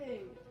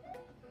kidding.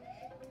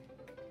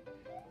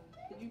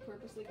 Did you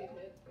purposely get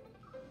hit?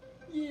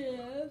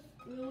 Yes.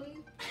 Really?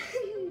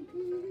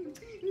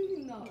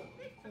 No. Of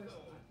course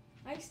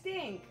not. I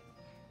stink.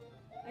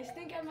 I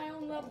stink at my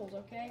own levels,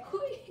 okay?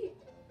 Two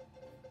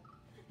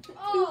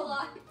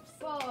lives.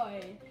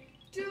 Boy.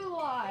 2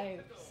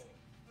 lives.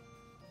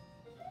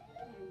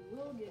 I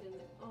will get in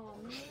there. Oh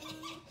man.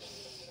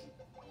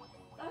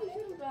 I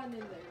should have gotten in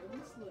there. He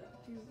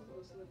slipped. He's a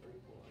little slippery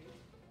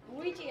boy.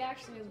 Luigi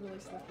actually is really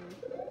slippery.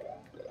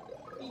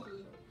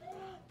 Pee-pee.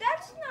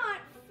 That's not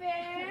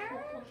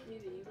fair.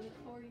 Did he even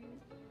for you?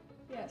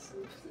 Yes.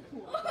 Oops.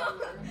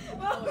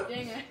 Oh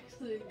dang, I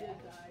actually did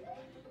die.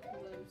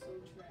 Because I'm so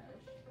trash.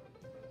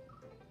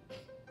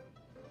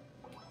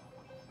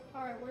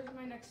 Alright, where's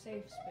my next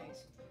safe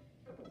space?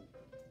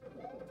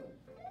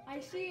 I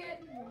see it.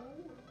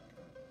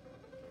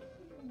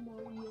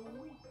 Mario.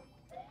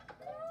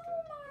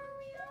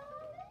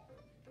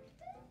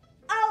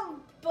 Oh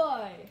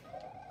boy.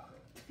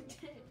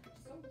 Dang, I'm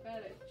so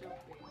bad at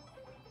jumping.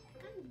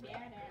 I'm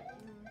bad at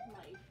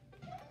life.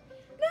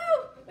 No!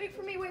 Wait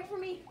for me.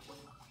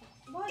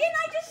 What? Didn't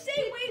I just say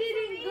It wait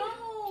didn't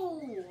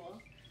for me? go!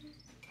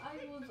 I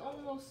was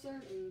almost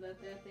certain that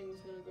thing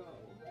was gonna go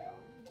down.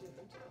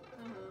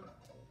 Uh-huh.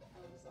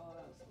 That was so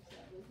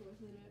sadly,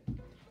 wasn't it?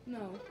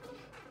 No.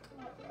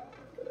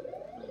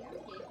 You're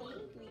just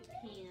angry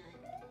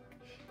pants.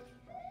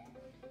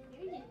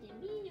 You're just a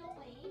mean old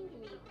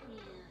angry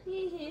pants.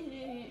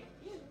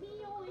 You're a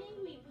mean old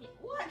angry pants.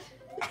 What?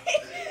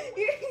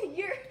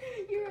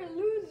 you're a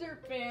loser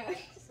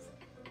pants.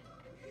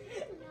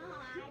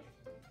 Not.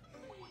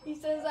 He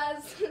says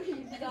as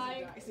he's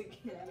dying. Guys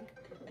again.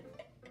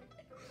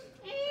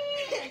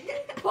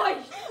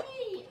 Push!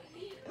 Hey,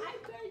 I'm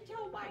gonna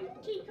tell my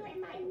teacher and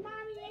my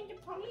mommy and the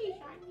police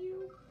on you.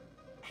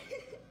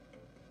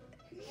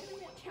 I'm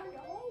gonna tell the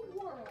whole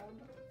world.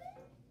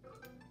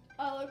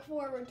 I look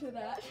forward to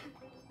that.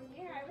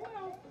 Yeah, I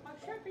will. I'll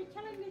sure be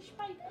telling the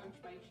Spike on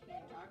Spike's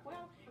Can't Talk.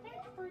 Well,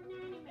 that's for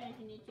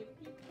non-imaginative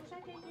people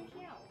such as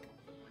yourself.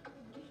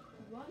 Just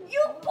run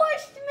You across.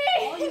 pushed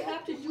All you me!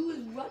 have to do is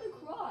run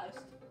across.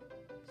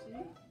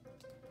 See?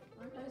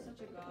 Aren't I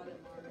such a god at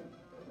Mario?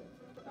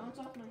 Bounce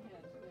off my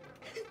head.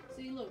 There.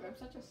 See, look, I'm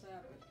such a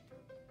savage.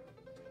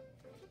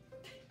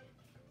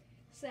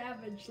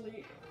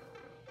 Savagely.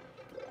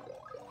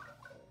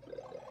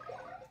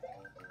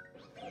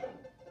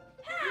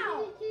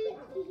 How?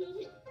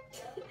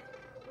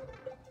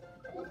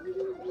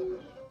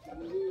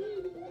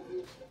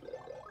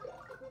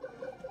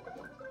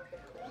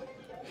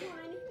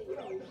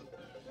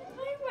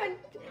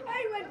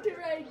 I went to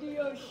ride the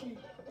Yoshi.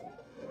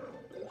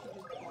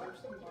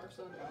 Barfs on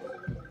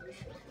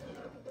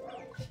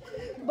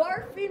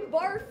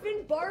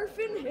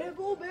Barfing,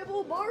 hibble,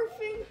 bibble,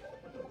 barfing.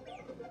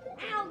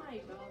 Ow! My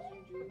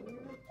Bowser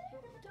Jr.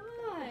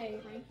 Die.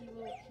 Cranky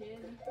little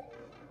kid.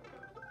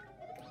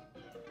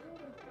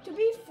 To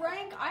be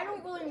frank, I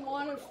don't really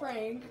want to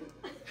frank.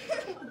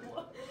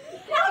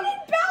 How did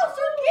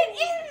Bowser get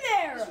in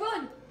there? Just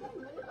run!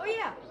 Oh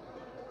yeah.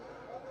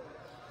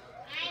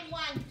 I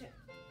want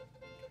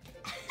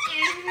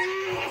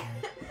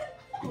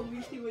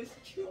Luigi was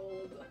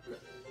trolled.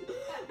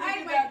 I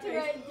went to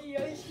ride the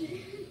Yoshi.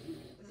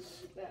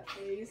 That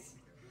face.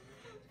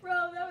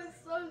 Bro, that was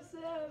so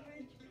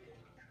savage.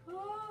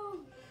 Oh,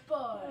 boy.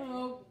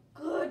 Oh,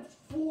 good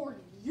for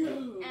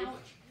you.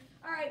 Ouch.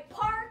 Alright,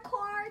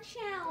 parkour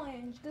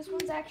challenge. This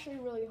one's actually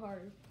really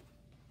hard.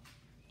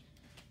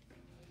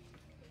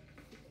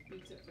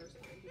 Beats it first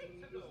time.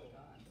 He's a god.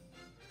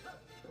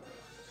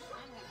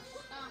 I'm gonna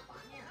stomp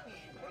on your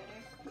head, brother.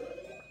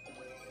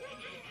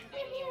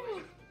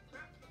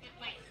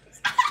 Wait.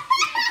 I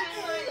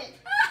can't run it.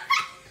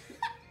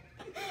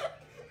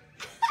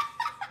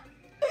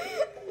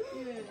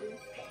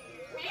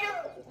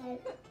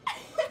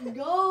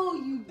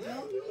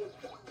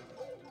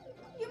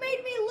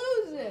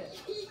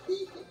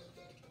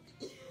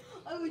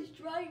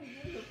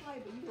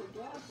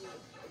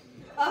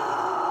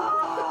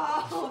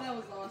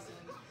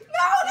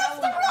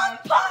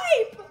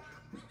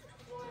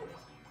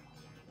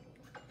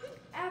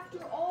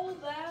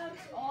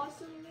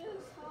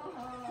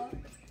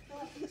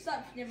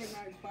 give it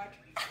my butt.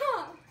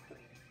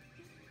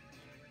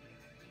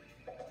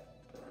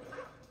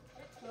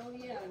 Oh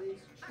yeah,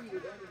 these trees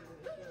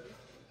everywhere.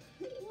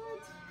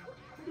 What?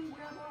 How do you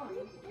grab on?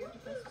 You have to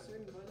press a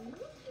certain button?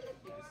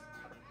 Yes.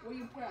 What do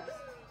you press?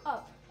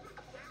 Up.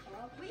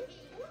 Up?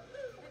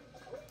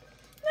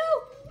 No!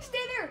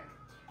 Stay there!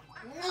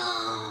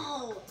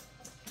 No!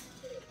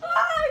 Ah!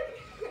 I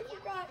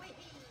forgot.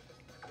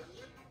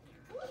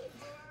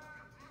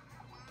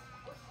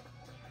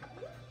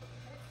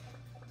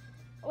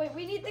 Oh, wait,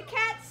 we need the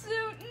cat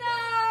suit!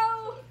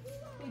 No!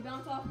 They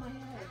bounce off my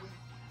head.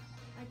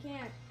 I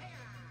can't.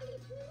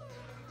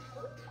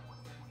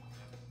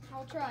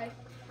 I'll try.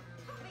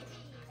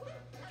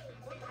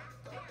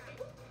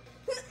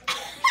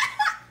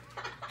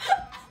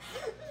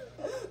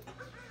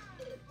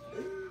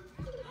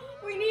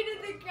 We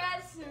needed the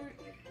cat suit.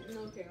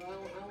 Okay, well, I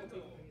won't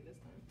take it from you this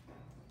time.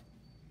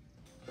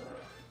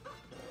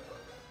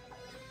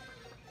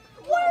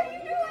 What are you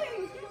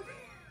doing?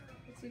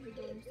 Let's see if it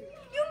goes through.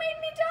 You made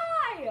me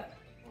die!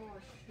 Oh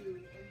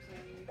shoot, I'm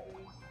sorry, Nathan.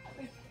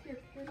 Wait,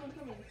 here's one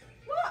coming.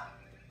 What?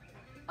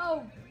 Oh,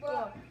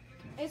 well,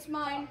 it's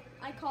mine.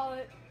 I call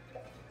it.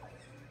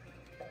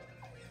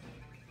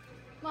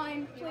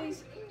 Mine,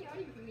 please.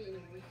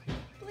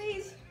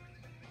 Please.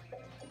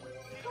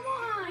 Come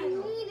on. I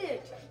need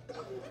it.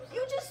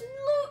 You just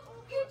look.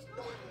 You.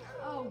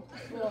 Oh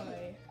boy.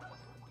 Alright,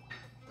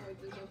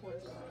 there's no point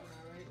in that,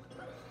 right?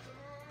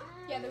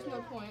 Yeah, there's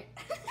no point.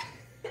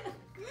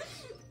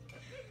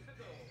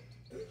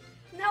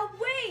 Now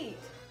wait.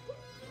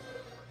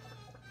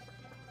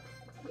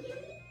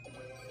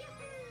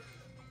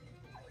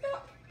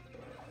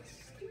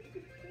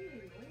 Stupid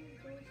thing. Why do you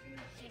go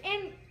through?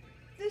 And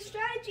the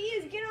strategy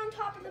is get on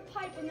top of the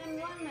pipe and then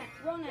run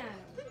at him.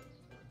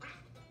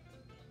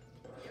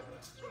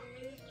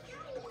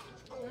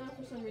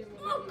 For some reason,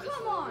 Oh,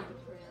 come on.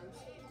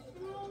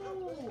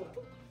 No.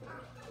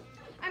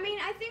 I mean,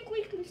 I think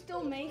we can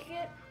still make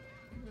it.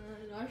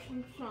 I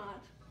should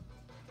not.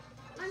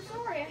 I'm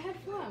sorry, I had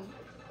fun.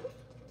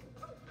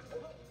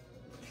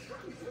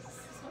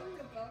 Sorry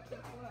about the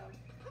club.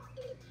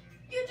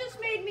 You just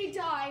made me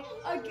die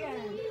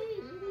again.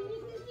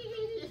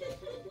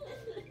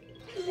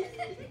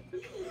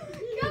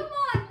 Come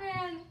on,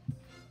 man.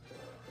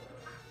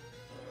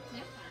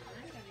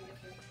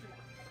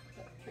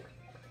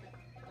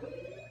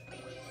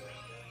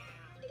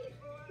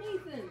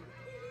 Nathan.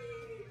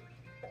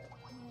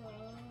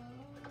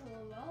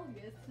 Well, I'll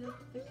get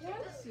the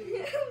cat suit.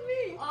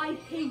 Me. I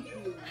hate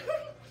you.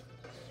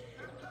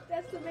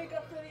 That's to make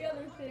up for the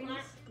other things.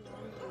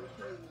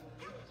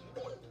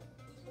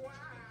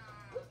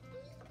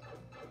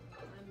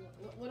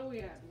 What are we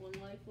at? 1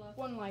 life left?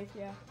 One life,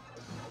 yeah.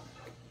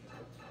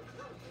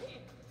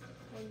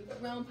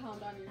 Ground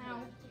pound on your Ow.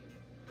 head.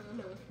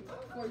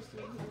 Force you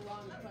into the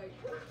wrong pipe.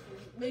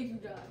 Make you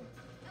die.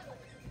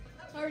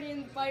 Already in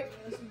the pipe.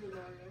 Super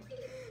Mario.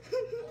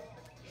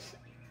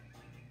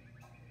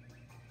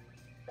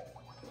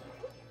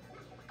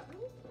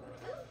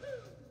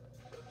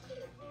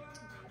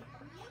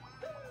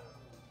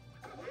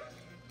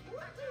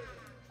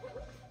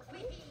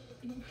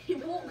 He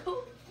won't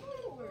go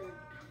forward.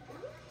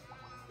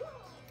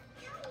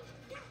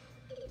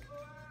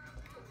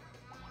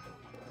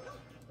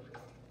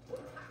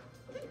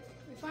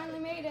 We finally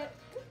made it.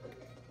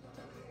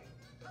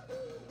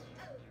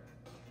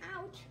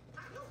 Ouch.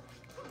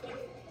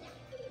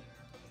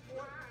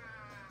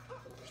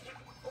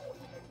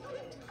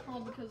 All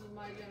because of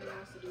my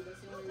generosity.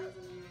 That's the only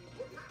reason you made it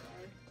this far.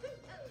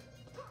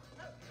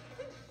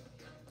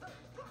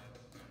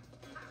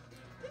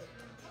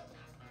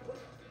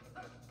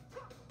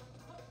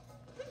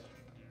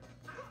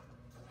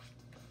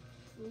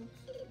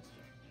 Oops.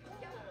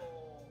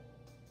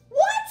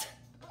 What?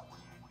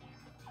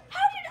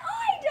 How did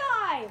I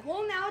die?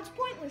 Well, now it's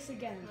pointless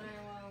again.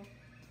 Well.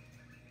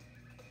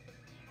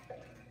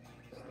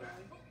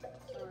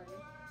 Sorry.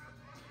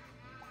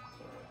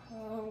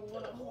 Oh,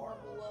 what a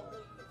horrible level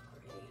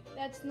you've created.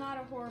 That's not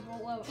a horrible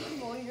level.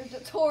 You're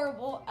just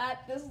horrible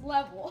at this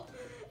level.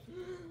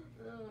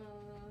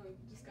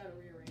 Just gotta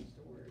rearrange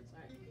the words.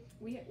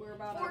 We're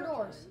about 4 out of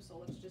doors. time, so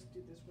let's just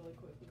do this really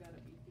quick. We gotta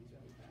beat these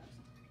really fast.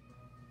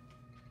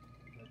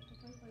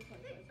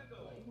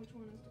 Which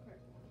one is the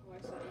correct one? Oh,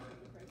 I saw which one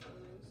the correct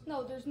one is.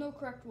 No, there's no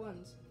correct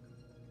ones.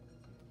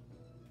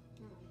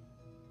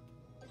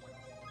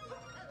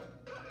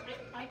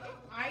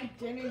 I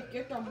didn't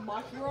get the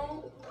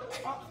mushroom.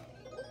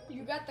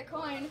 You got the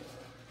coin.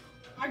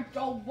 I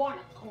don't want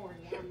a corn.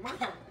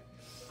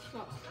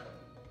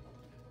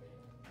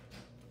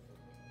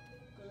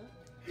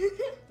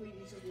 Please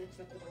just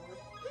accept the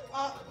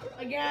door.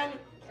 Again?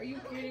 Are you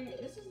kidding me?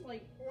 This is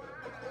like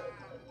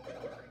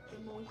the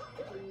most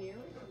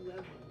generic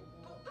level.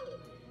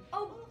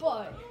 Oh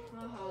boy.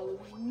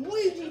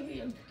 Luigi be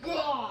a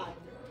god!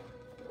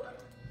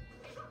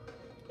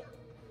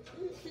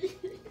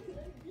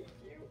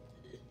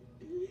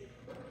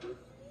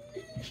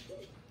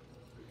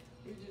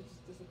 He just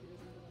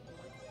disappears into the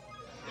door.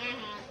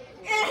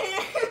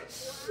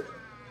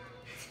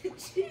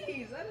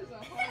 Jeez, that is a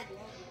hard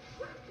level.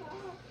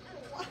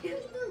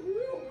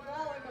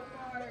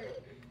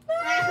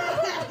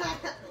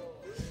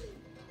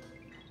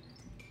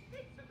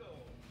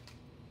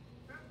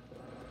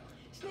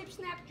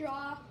 snap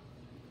jaw.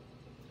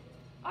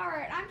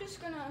 Alright, I'm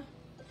just gonna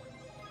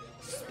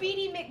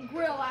Speedy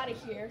McGrill out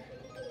of here.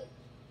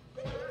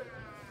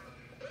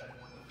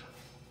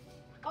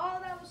 Oh,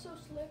 that was so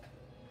slick.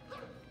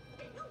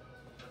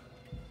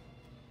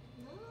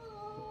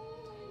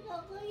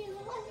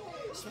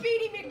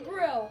 Speedy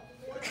McGrill.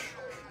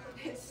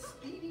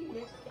 Speedy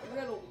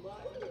McGriddle,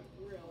 not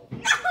McGrill.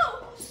 No!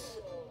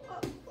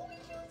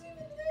 Luigi was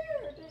even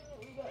there.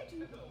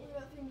 Dang it, we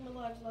got 3 more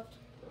lives left.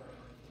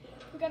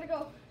 We gotta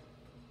go.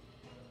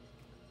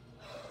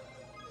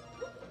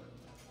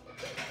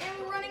 And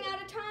we're running out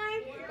of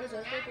time. There's a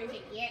Time to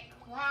get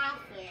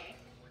coffee.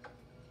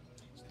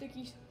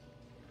 Stickies.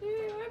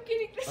 I'm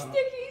getting the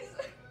stickies.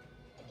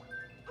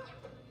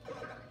 I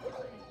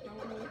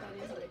don't know what that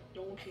is, and I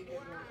don't think I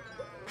want it.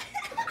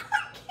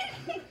 I'm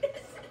getting the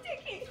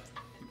stickies.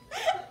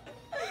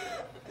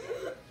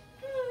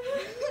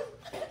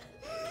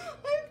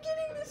 I'm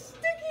getting the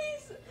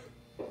stickies.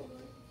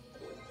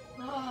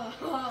 Oh.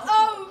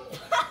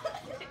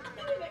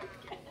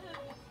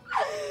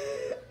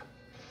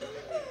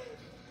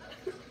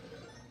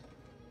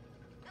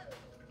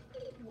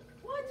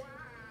 What?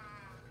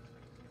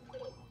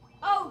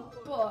 Oh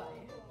boy.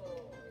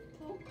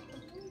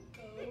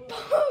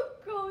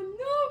 Poco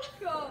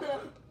Noco.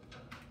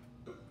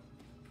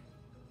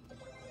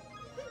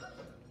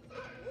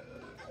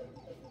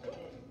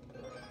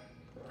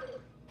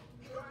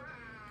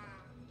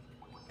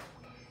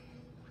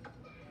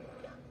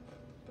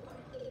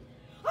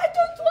 I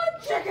don't want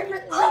chicken.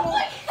 Oh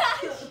my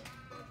gosh.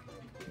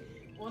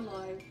 One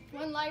life.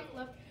 One life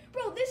left.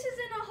 Bro, this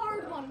isn't a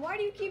hard one. Why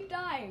do you keep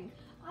dying?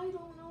 I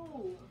don't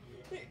know.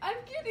 I'm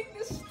getting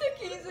the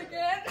stickies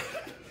again.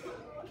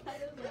 I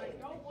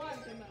don't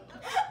want to know.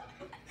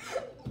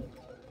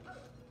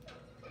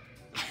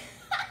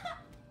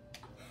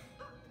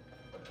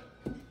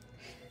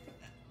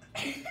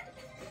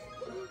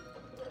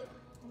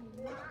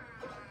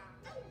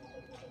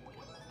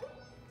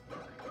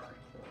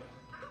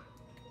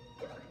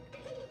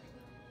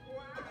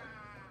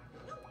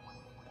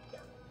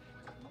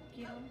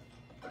 Get him.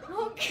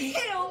 Oh, get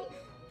him.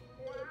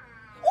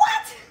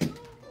 What?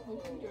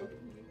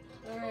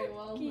 Alright,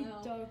 well, now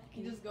Okey-dokey.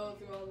 you just go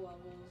through all the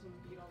levels and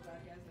beat all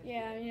bad guys.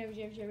 Yeah.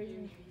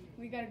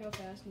 We gotta go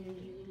fast.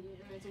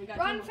 Alright, so we got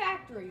Run two more-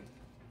 factory.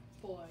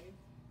 Boy.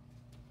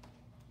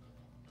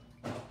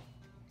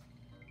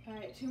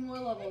 Alright, 2 more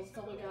levels.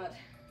 That's all we got.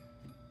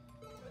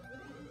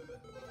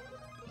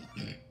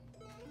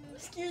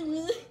 Excuse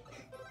me.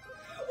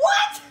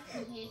 What?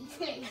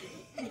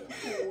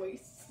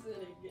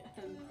 Wasted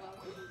again,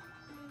 probably.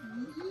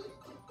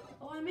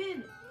 Oh, I'm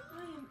in.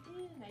 I am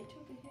in. I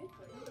took a hit,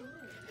 but I'm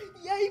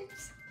in.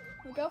 Yipes.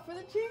 Look out for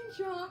the chain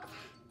chomp.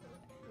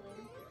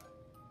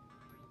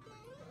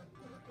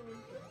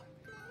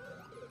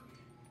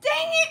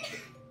 Dang it!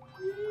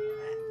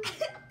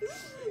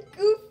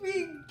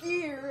 Goofy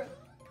gear.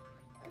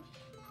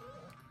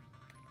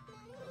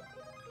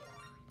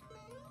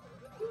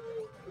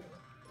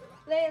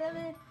 Let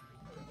me.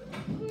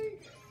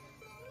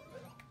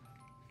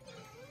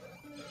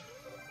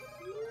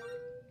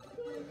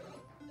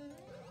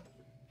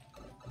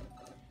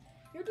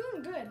 You're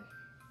doing good.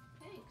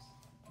 Thanks.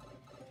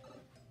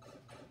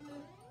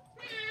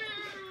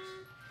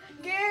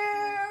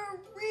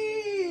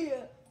 Gary!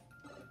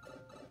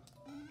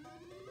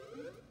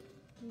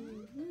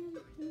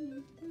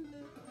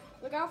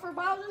 Look out for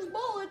Bowser's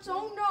bullets.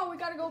 Oh no, we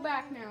gotta go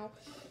back now.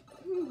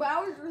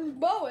 Bowser's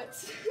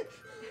bullets.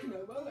 No,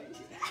 boy.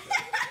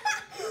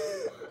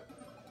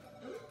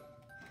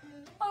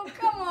 Oh,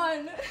 come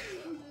on.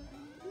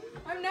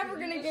 I'm never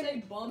Did you gonna just get say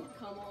it. bump,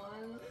 come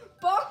on.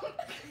 Bump.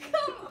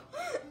 Come on.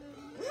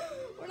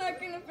 We're not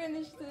gonna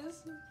finish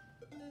this.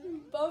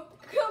 Bump,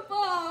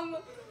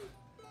 kabomb.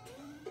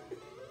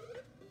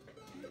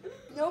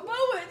 No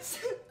bullets.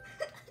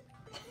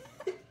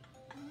 I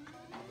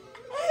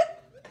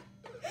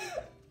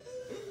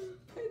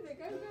think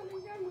I'm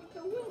coming down with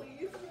the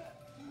willies.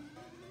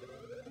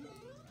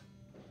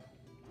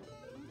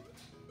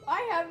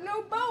 I have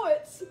no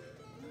bullets.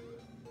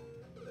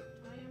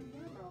 I am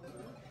here,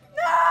 Bowser.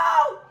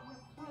 No!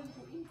 I'm going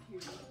to eat you.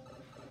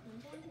 I'm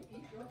going to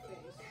eat your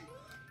face.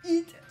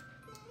 Eat.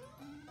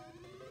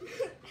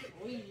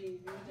 Luigi,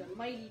 with a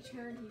mighty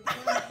turn, he's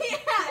going to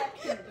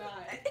Yeah. and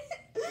die.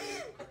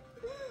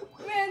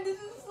 Man, this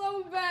is so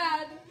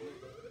bad.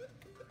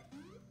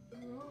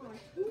 Oh,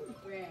 too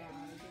bad.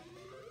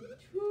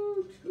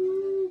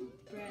 Too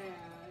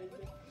bad.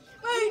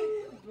 Wait.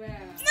 Too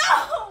bad.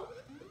 No!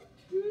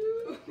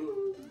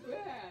 Too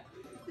bad.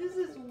 This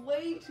is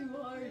way too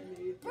hard,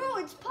 Nathan. Bro,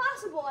 it's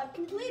possible. I've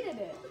completed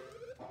it.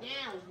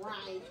 Yeah,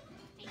 right.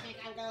 I think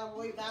I'm gonna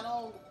believe that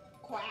old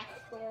quack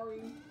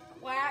story.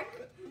 Quack.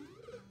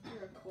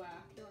 You're a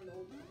quack. You're an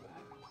old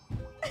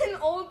quack. An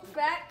old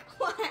fat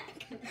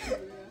quack.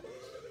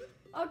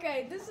 Yeah.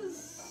 Okay, this is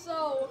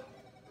so...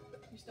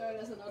 You started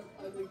as an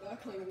ugly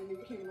duckling and then you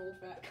became an old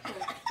fat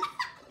quack.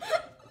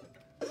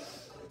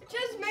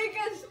 Just make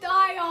us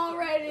die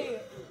already.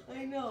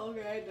 I know,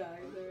 okay, I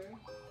died there.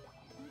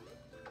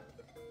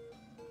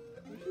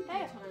 be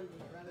Hey. a time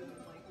limit rather than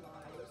like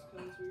lives,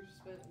 because we've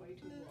spent way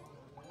too long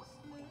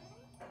on this.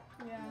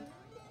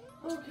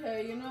 Yeah.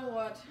 Okay, you know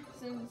what?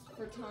 Since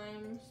for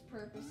time's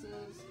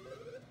purposes,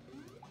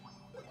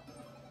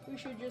 We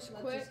should just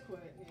let's quit. just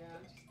quit.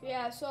 Yeah.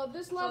 Yeah, so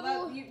this So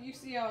level, that you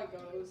see how it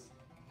goes.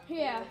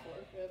 yeah, We'll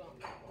forfeit on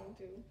that one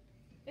too.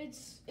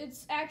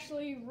 it's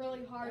actually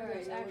really hard, but Alright,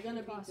 it's now we're actually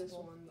gonna beat possible. this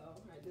one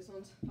though. Alright, this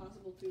one's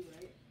possible too,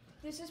 right?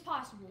 This is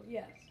possible,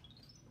 yes.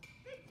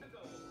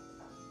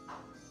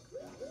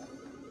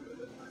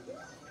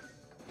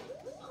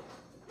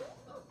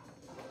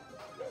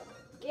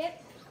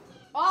 Get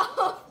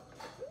off!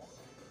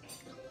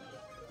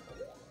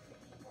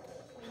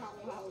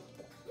 Wow.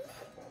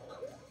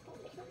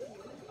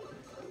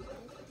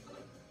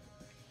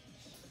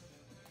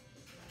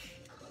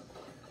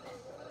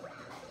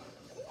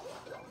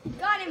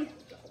 Got him!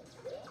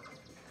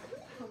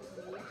 That was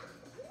me.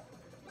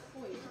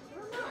 Wait,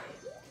 where am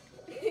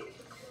I?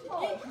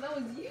 Oh, that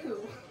was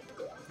you.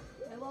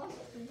 I lost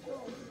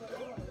control.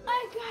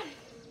 I got it!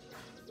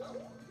 Got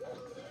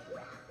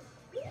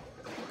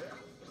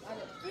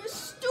it. You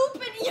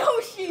stupid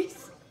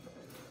Yoshis!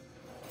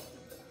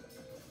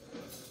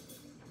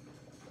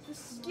 The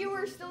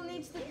skewer still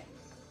needs to.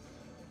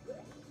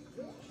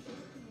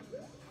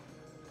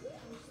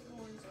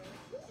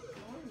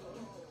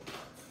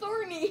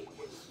 Thorny!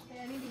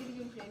 Hey, I need to get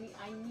you, Jamie.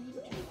 I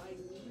literally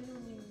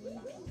need to.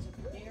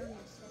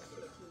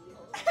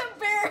 It's a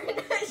bare necessity.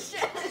 Bare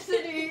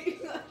necessity!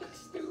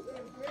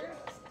 Stupid bare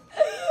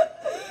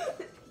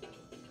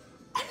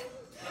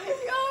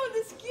Go,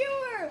 the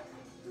skewer!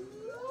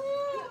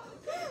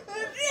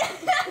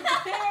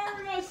 Bare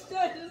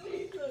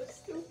necessity. The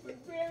stupid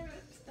bare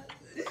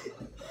necessity.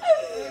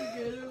 I'm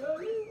good. I'm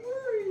worried.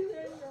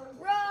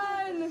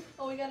 Run!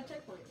 Oh, we got a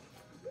checkpoint.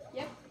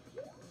 Yep.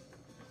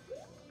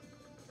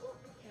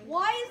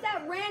 Why is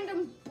that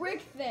random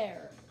brick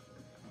there?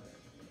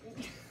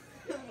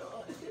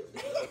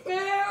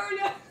 Bare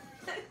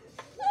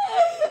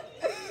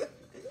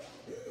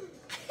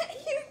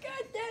You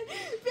got that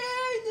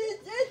bare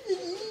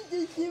necessity,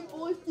 the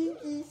simple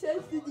stinky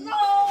necessity.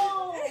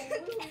 No!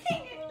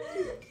 Dang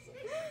it.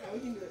 We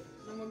can do it.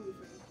 No more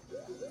movement.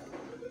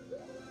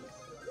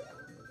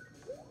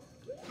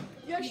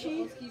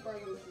 Yoshi. Let's keep our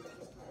Yoshi this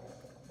time.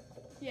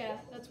 Yeah,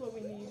 that's what we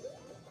need.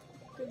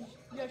 Because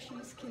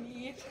Yoshis can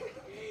eat.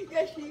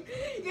 Yoshi.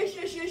 Yes,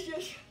 yes, yes,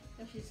 yes.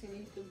 Yoshi's gonna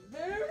eat the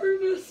bare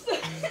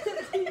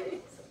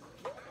necessities.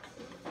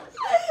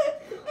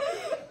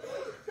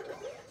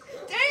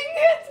 Dang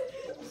it!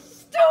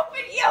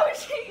 Stupid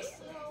Yoshis!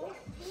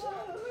 No,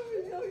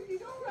 Yoshi,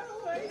 don't run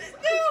away.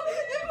 No!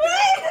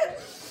 Wait!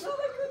 Not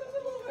like we're in the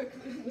middle of a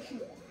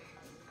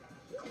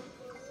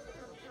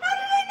How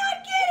did I not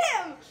get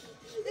him?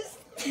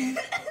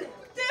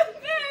 The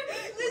bare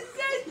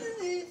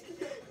necessities.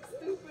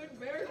 stupid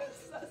bare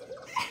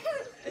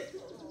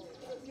necessities.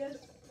 Yes.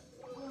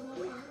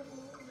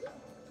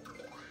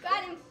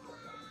 Got him.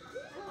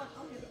 I want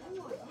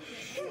Yoshi.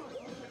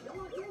 I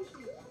want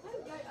Yoshi.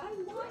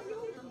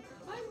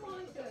 I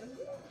want this.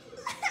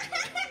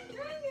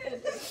 Dang it.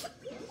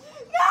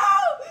 No!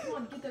 Come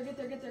on, get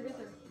there.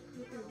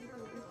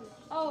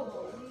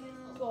 Oh,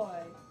 man. boy.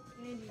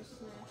 And you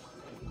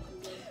smashed me.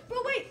 But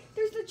wait,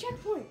 there's the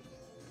checkpoint.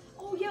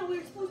 Oh yeah, we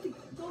were supposed to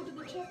go to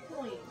the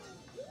checkpoint.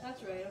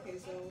 That's right. Okay,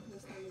 so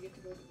this time we get to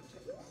go to the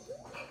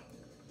checkpoint.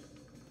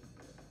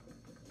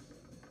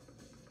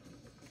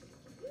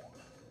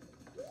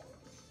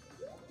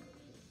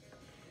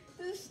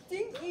 The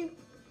stinky.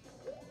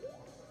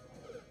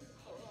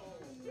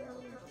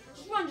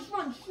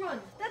 Just run.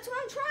 That's what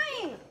I'm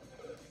trying.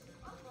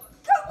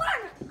 Come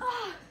on.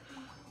 Ah.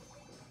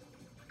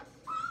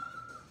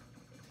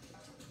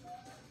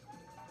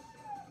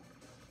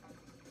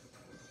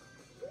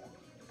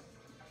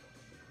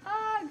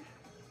 Ugh.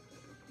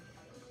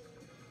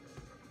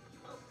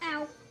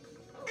 Ow.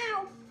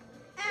 Ow.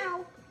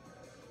 Ow.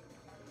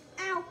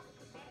 Ow.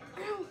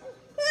 Ow.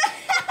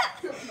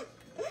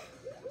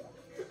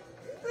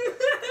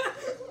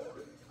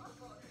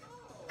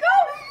 Go!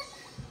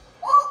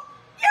 Oh,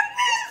 you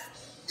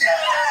missed!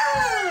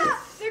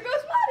 Ah! There goes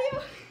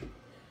Mario.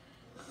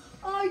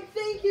 Oh,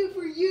 thank you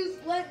for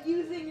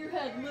using your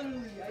head.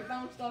 Literally, I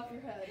bounced off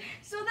your head.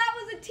 So that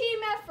was a team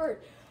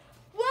effort.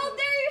 Well,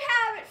 there you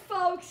have it,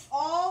 folks.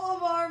 All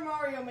of our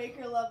Mario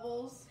Maker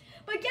levels.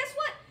 But guess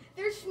what?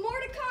 There's more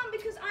to come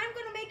because I'm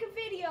going to make a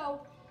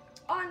video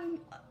on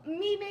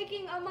me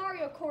making a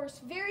Mario course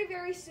very,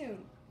 very soon.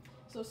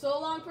 So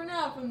long for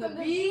now from the From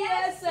the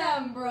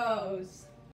BSM Bros.